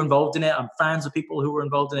people who were involved in it. I'm fans of people who were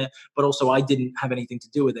involved in it, but also I didn't have anything to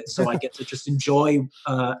do with it. So I get to just enjoy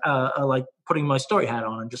like putting my story hat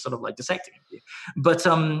on and just sort of like dissecting it. But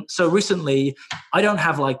so recently, I don't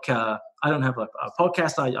have like a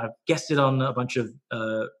podcast. I've guested on a bunch of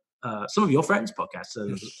some of your friends' podcasts,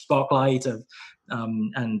 Sparklight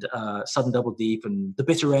and Sudden Double Deep and The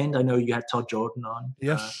Bitter End. I know you had Todd Jordan on.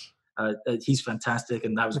 Yes. He's fantastic,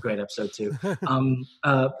 and that was a great episode too.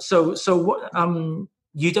 So what?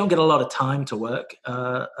 You don't get a lot of time to work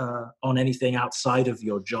on anything outside of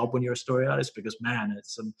your job when you're a story artist, because man,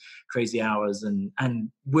 it's some crazy hours, and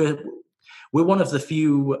we're one of the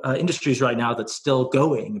few industries right now that's still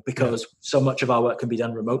going, because so much of our work can be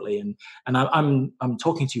done remotely. And I'm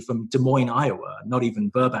talking to you from Des Moines, Iowa, not even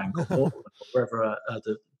Burbank or Portland, or wherever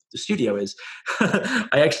the studio is.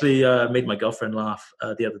 I actually made my girlfriend laugh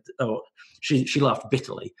the other day. Oh, she laughed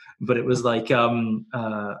bitterly, but it was like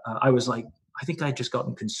I was like, I think I'd just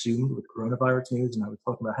gotten consumed with coronavirus news, and I was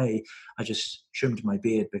talking about, hey, I just trimmed my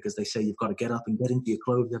beard because they say you've got to get up and get into your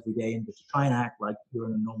clothes every day and just try and act like you're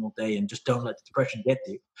in a normal day and just don't let the depression get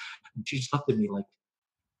to you. And she just looked at me like,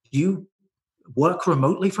 you work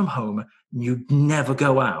remotely from home, you never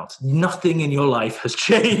go out. Nothing in your life has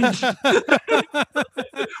changed.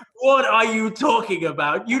 What are you talking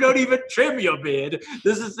about? You don't even trim your beard.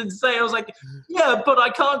 This is insane. I was like, yeah, but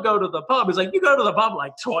I can't go to the pub. It's like, you go to the pub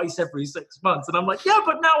like twice every 6 months. And I'm like, yeah,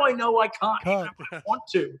 but now I know I can't. Even if I want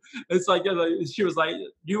to. It's like, she was like,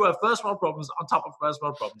 you have first world problems on top of first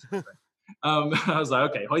world problems. I was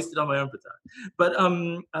like, okay, hoisted on my own petard. But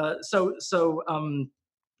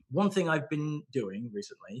one thing I've been doing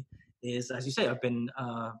recently is, as you say, I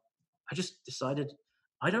just decided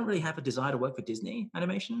I don't really have a desire to work for Disney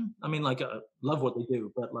animation. I mean, like, love what they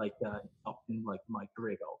do, but like, not in like my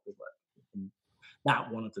career goal.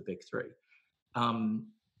 That one of the big three.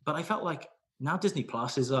 But I felt like now Disney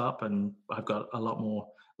Plus is up, and I've got a lot more.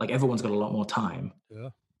 Like, everyone's got a lot more time. Yeah.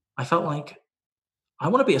 I felt like I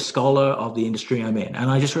want to be a scholar of the industry I'm in,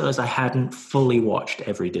 and I just realized I hadn't fully watched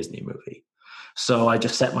every Disney movie. So I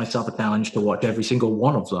just set myself a challenge to watch every single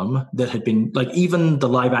one of them that had been, like, even the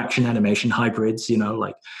live action animation hybrids,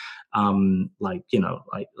 like some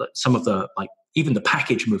of the, like, even the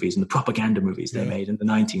package movies and the propaganda movies they made in the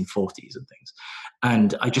 1940s and things.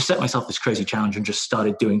 And I just set myself this crazy challenge and just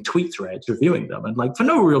started doing tweet threads, reviewing them. And, like, for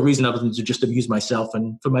no real reason other than to just amuse myself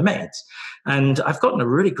and for my mates. And I've gotten a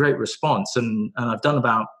really great response, and I've done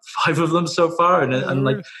about 5 of them so far. And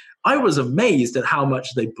like, I was amazed at how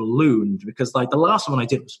much they ballooned, because, like, the last one I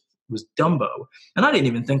did was Dumbo. And I didn't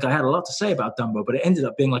even think I had a lot to say about Dumbo, but it ended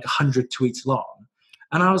up being like 100 tweets long.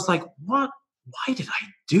 And I was like, what? Why did I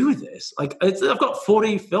do this? Like, I've got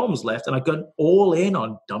 40 films left, and I've gone all in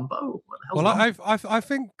on Dumbo. Well, I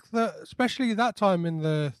think that, especially that time in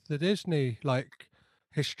the Disney, like,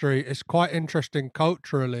 history, it's quite interesting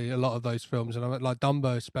culturally, a lot of those films. And I mean, like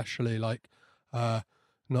Dumbo especially, like,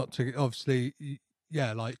 not to, obviously,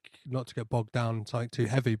 like, not to get bogged down in something too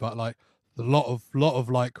heavy, but like a lot of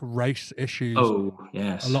like race issues. Oh,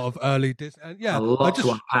 yes. A lot of early Disney. Yeah, a lot to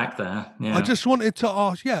unpack there. Yeah. I just wanted to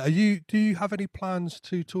ask. Yeah, do you have any plans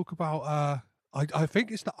to talk about? I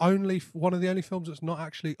think it's one of the only films that's not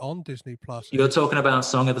actually on Disney Plus. You're talking about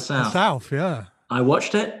Song of the South. The South, yeah. I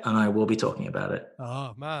watched it, and I will be talking about it.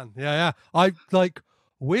 Oh man, yeah. I like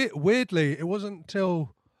weirdly, it wasn't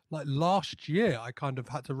until like last year I kind of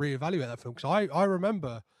had to reevaluate that film, because I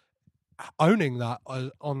remember owning that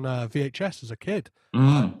on VHS as a kid.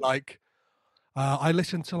 I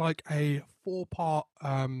listened to like a 4-part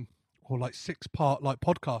or like 6-part like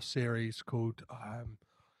podcast series called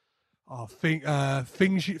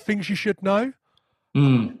things you should know.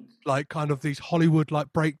 Like, kind of these Hollywood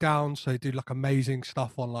like breakdowns. So they do like amazing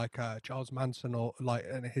stuff on like Charles Manson, or like,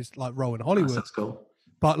 and his like role in Hollywood. That's cool.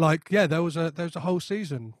 But like, yeah, there was a whole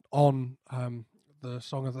season on the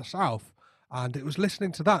Song of the South, and it was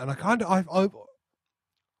listening to that, and I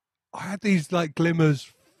had these like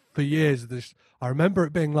glimmers for years of this. I remember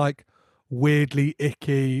it being like weirdly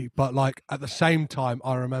icky, but like at the same time,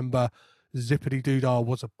 I remember Zippity Doodah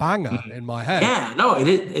was a banger in my head. Yeah, no, it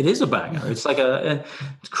is a banger. It's like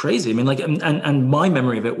it's crazy. I mean, like, and my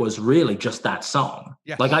memory of it was really just that song.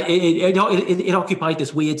 Yes. Like, it occupied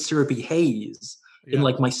this weird syrupy haze in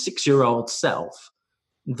like my 6-year-old self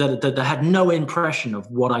that had no impression of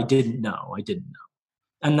what I didn't know.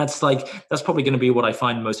 And that's probably going to be what I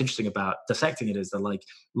find most interesting about dissecting it, is that, like,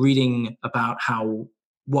 reading about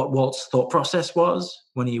what Walt's thought process was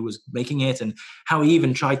when he was making it, and how he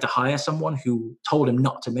even tried to hire someone who told him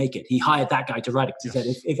not to make it. He hired that guy to write it. He said,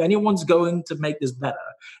 if anyone's going to make this better,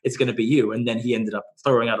 it's going to be you. And then he ended up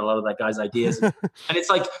throwing out a lot of that guy's ideas. And it's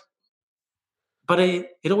like, but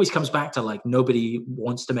it always comes back to like nobody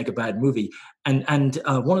wants to make a bad movie. And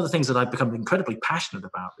one of the things that I've become incredibly passionate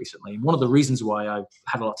about recently, and one of the reasons why I've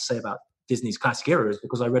had a lot to say about Disney's classic era, is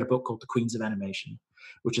because I read a book called The Queens of Animation,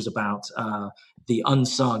 which is about the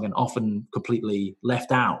unsung and often completely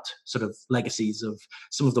left out sort of legacies of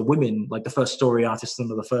some of the women, like the first story artists, some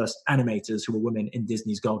of the first animators who were women in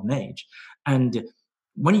Disney's golden age. And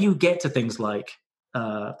when you get to things like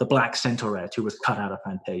the Black Centaurette, who was cut out of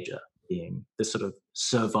Fantasia, being this sort of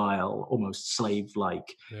servile, almost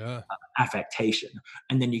slave-like affectation.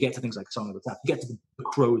 And then you get to things like Song of the South, you get to the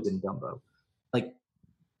crows in Dumbo. Like,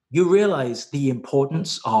 you realize the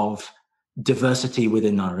importance of diversity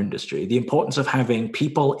within our industry, the importance of having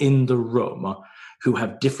people in the room who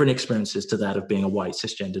have different experiences to that of being a white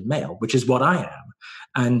cisgendered male, which is what I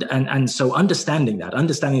am. And so understanding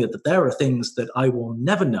that there are things that I will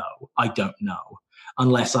never know, I don't know,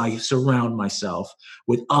 unless I surround myself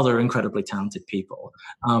with other incredibly talented people.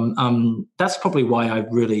 That's probably why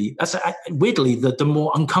weirdly, the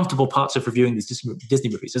more uncomfortable parts of reviewing these Disney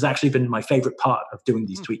movies has actually been my favorite part of doing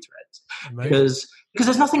these tweet threads. Because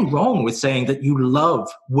there's nothing wrong with saying that you love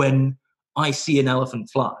when I see an elephant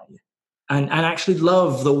fly, and actually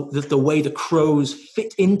love the way the crows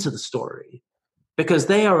fit into the story. Because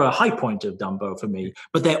they are a high point of Dumbo for me,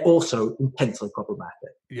 but they're also intensely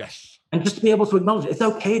problematic. Yes. And just to be able to acknowledge it, it's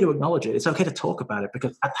okay to acknowledge it. It's okay to talk about it,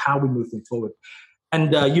 because that's how we move things forward.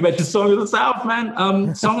 And you mentioned Song of the South,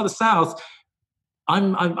 man. Song of the South.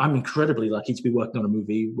 I'm incredibly lucky to be working on a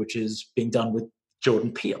movie which is being done with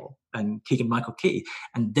Jordan Peele and Keegan-Michael Key.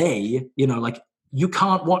 And they, you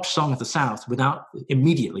can't watch Song of the South without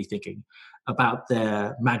immediately thinking about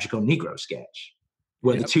their magical Negro sketch,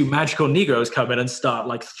 where the two magical Negroes come in and start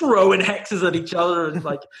like throwing hexes at each other, and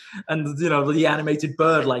like, and the animated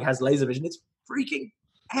bird like has laser vision. It's freaking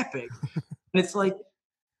epic. And it's like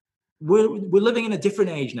we're living in a different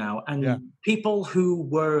age now, and people who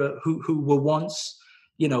were once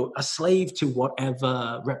a slave to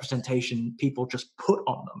whatever representation people just put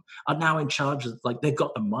on them are now in charge of, like, they've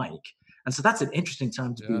got the mic. And so that's an interesting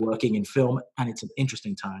time to be working in film, and it's an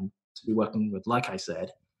interesting time to be working with, like I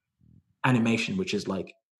said, animation, which is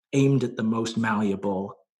like aimed at the most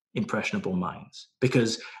malleable, impressionable minds,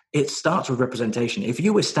 because it starts with representation. If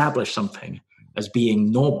you establish something as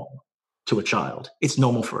being normal to a child, it's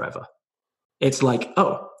normal forever. It's like,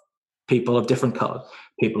 oh, people of different colors,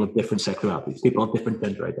 people of different sexualities, people of different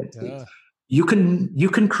gender identities. You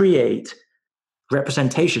can create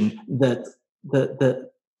representation that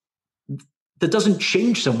doesn't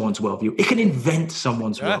change someone's worldview. It can invent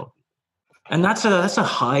someone's worldview. And that's a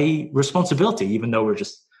high responsibility, even though we're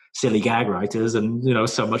just silly gag writers, and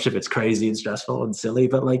so much of it's crazy and stressful and silly.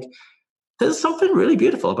 But like, there's something really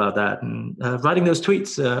beautiful about that. And writing those tweet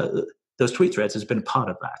threads has been a part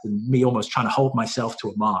of that, and me almost trying to hold myself to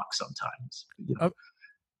a mark sometimes.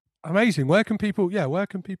 Amazing. Where can people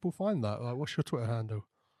find that? Like, what's your Twitter handle?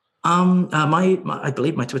 I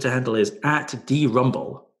believe my Twitter handle is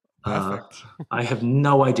 @drumble. Perfect. I have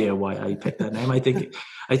no idea why I picked that name. I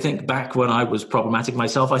think back when I was problematic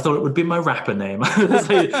myself, I thought it would be my rapper name.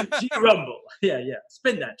 G-Rumble. Yeah,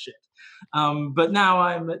 spin that shit. But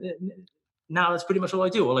now that's pretty much all I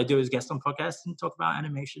do. All I do is guest on podcasts and talk about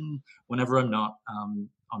animation whenever I'm not on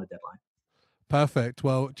a deadline. Perfect.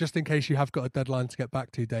 Well, just in case you have got a deadline to get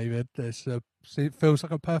back to, David, it feels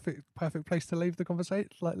like a perfect place to leave the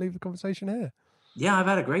conversation here. Yeah, I've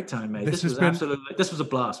had a great time, mate. This was a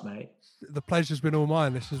blast, mate. The pleasure's been all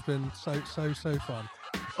mine. This has been so fun.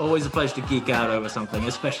 Always a pleasure to geek out over something,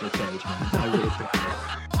 especially Cage, man. I really appreciate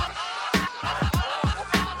it.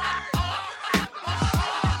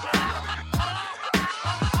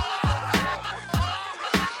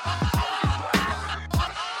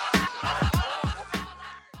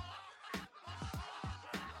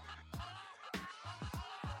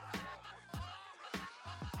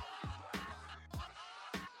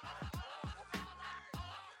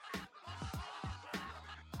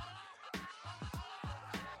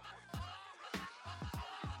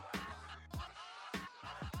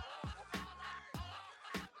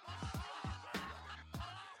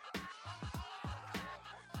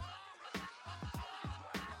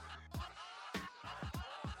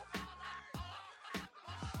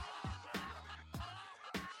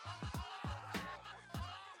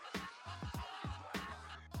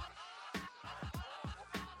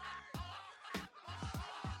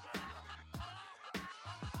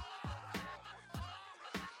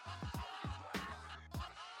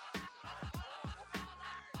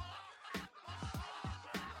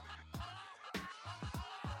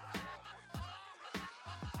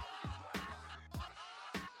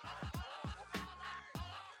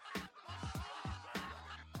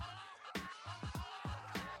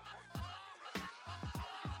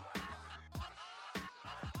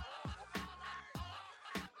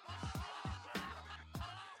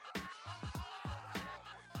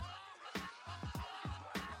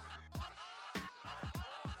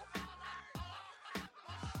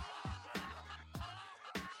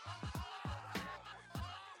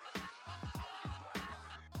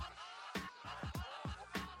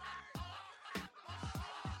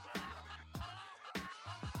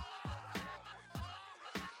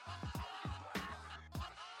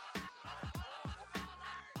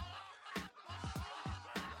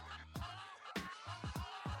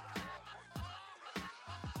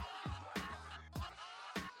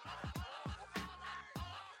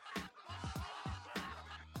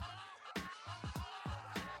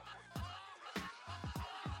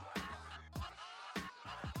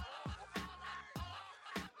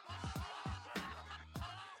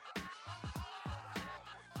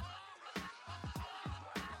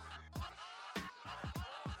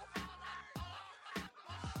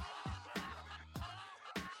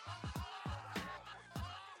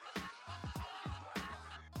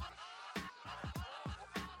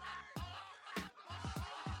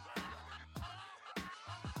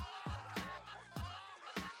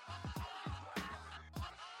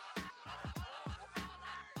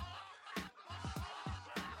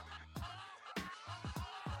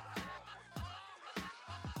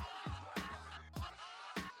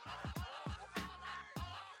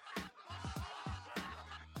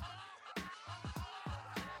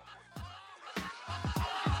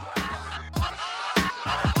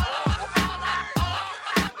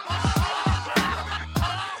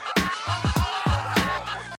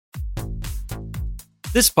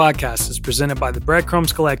 This podcast is presented by the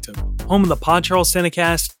Breadcrumbs Collective, home of the Pod Charles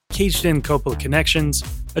Cinecast, Caged In Coppola Connections,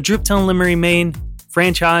 A Driptown Limerick, Maine,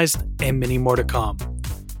 Franchised, and many more to come.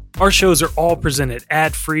 Our shows are all presented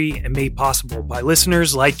ad-free and made possible by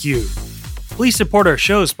listeners like you. Please support our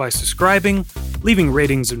shows by subscribing, leaving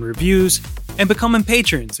ratings and reviews, and becoming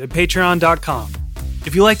patrons at patreon.com.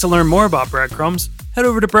 If you'd like to learn more about Breadcrumbs, head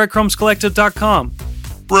over to breadcrumbscollective.com.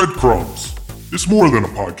 Breadcrumbs. It's more than a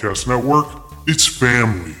podcast network. It's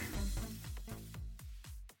family.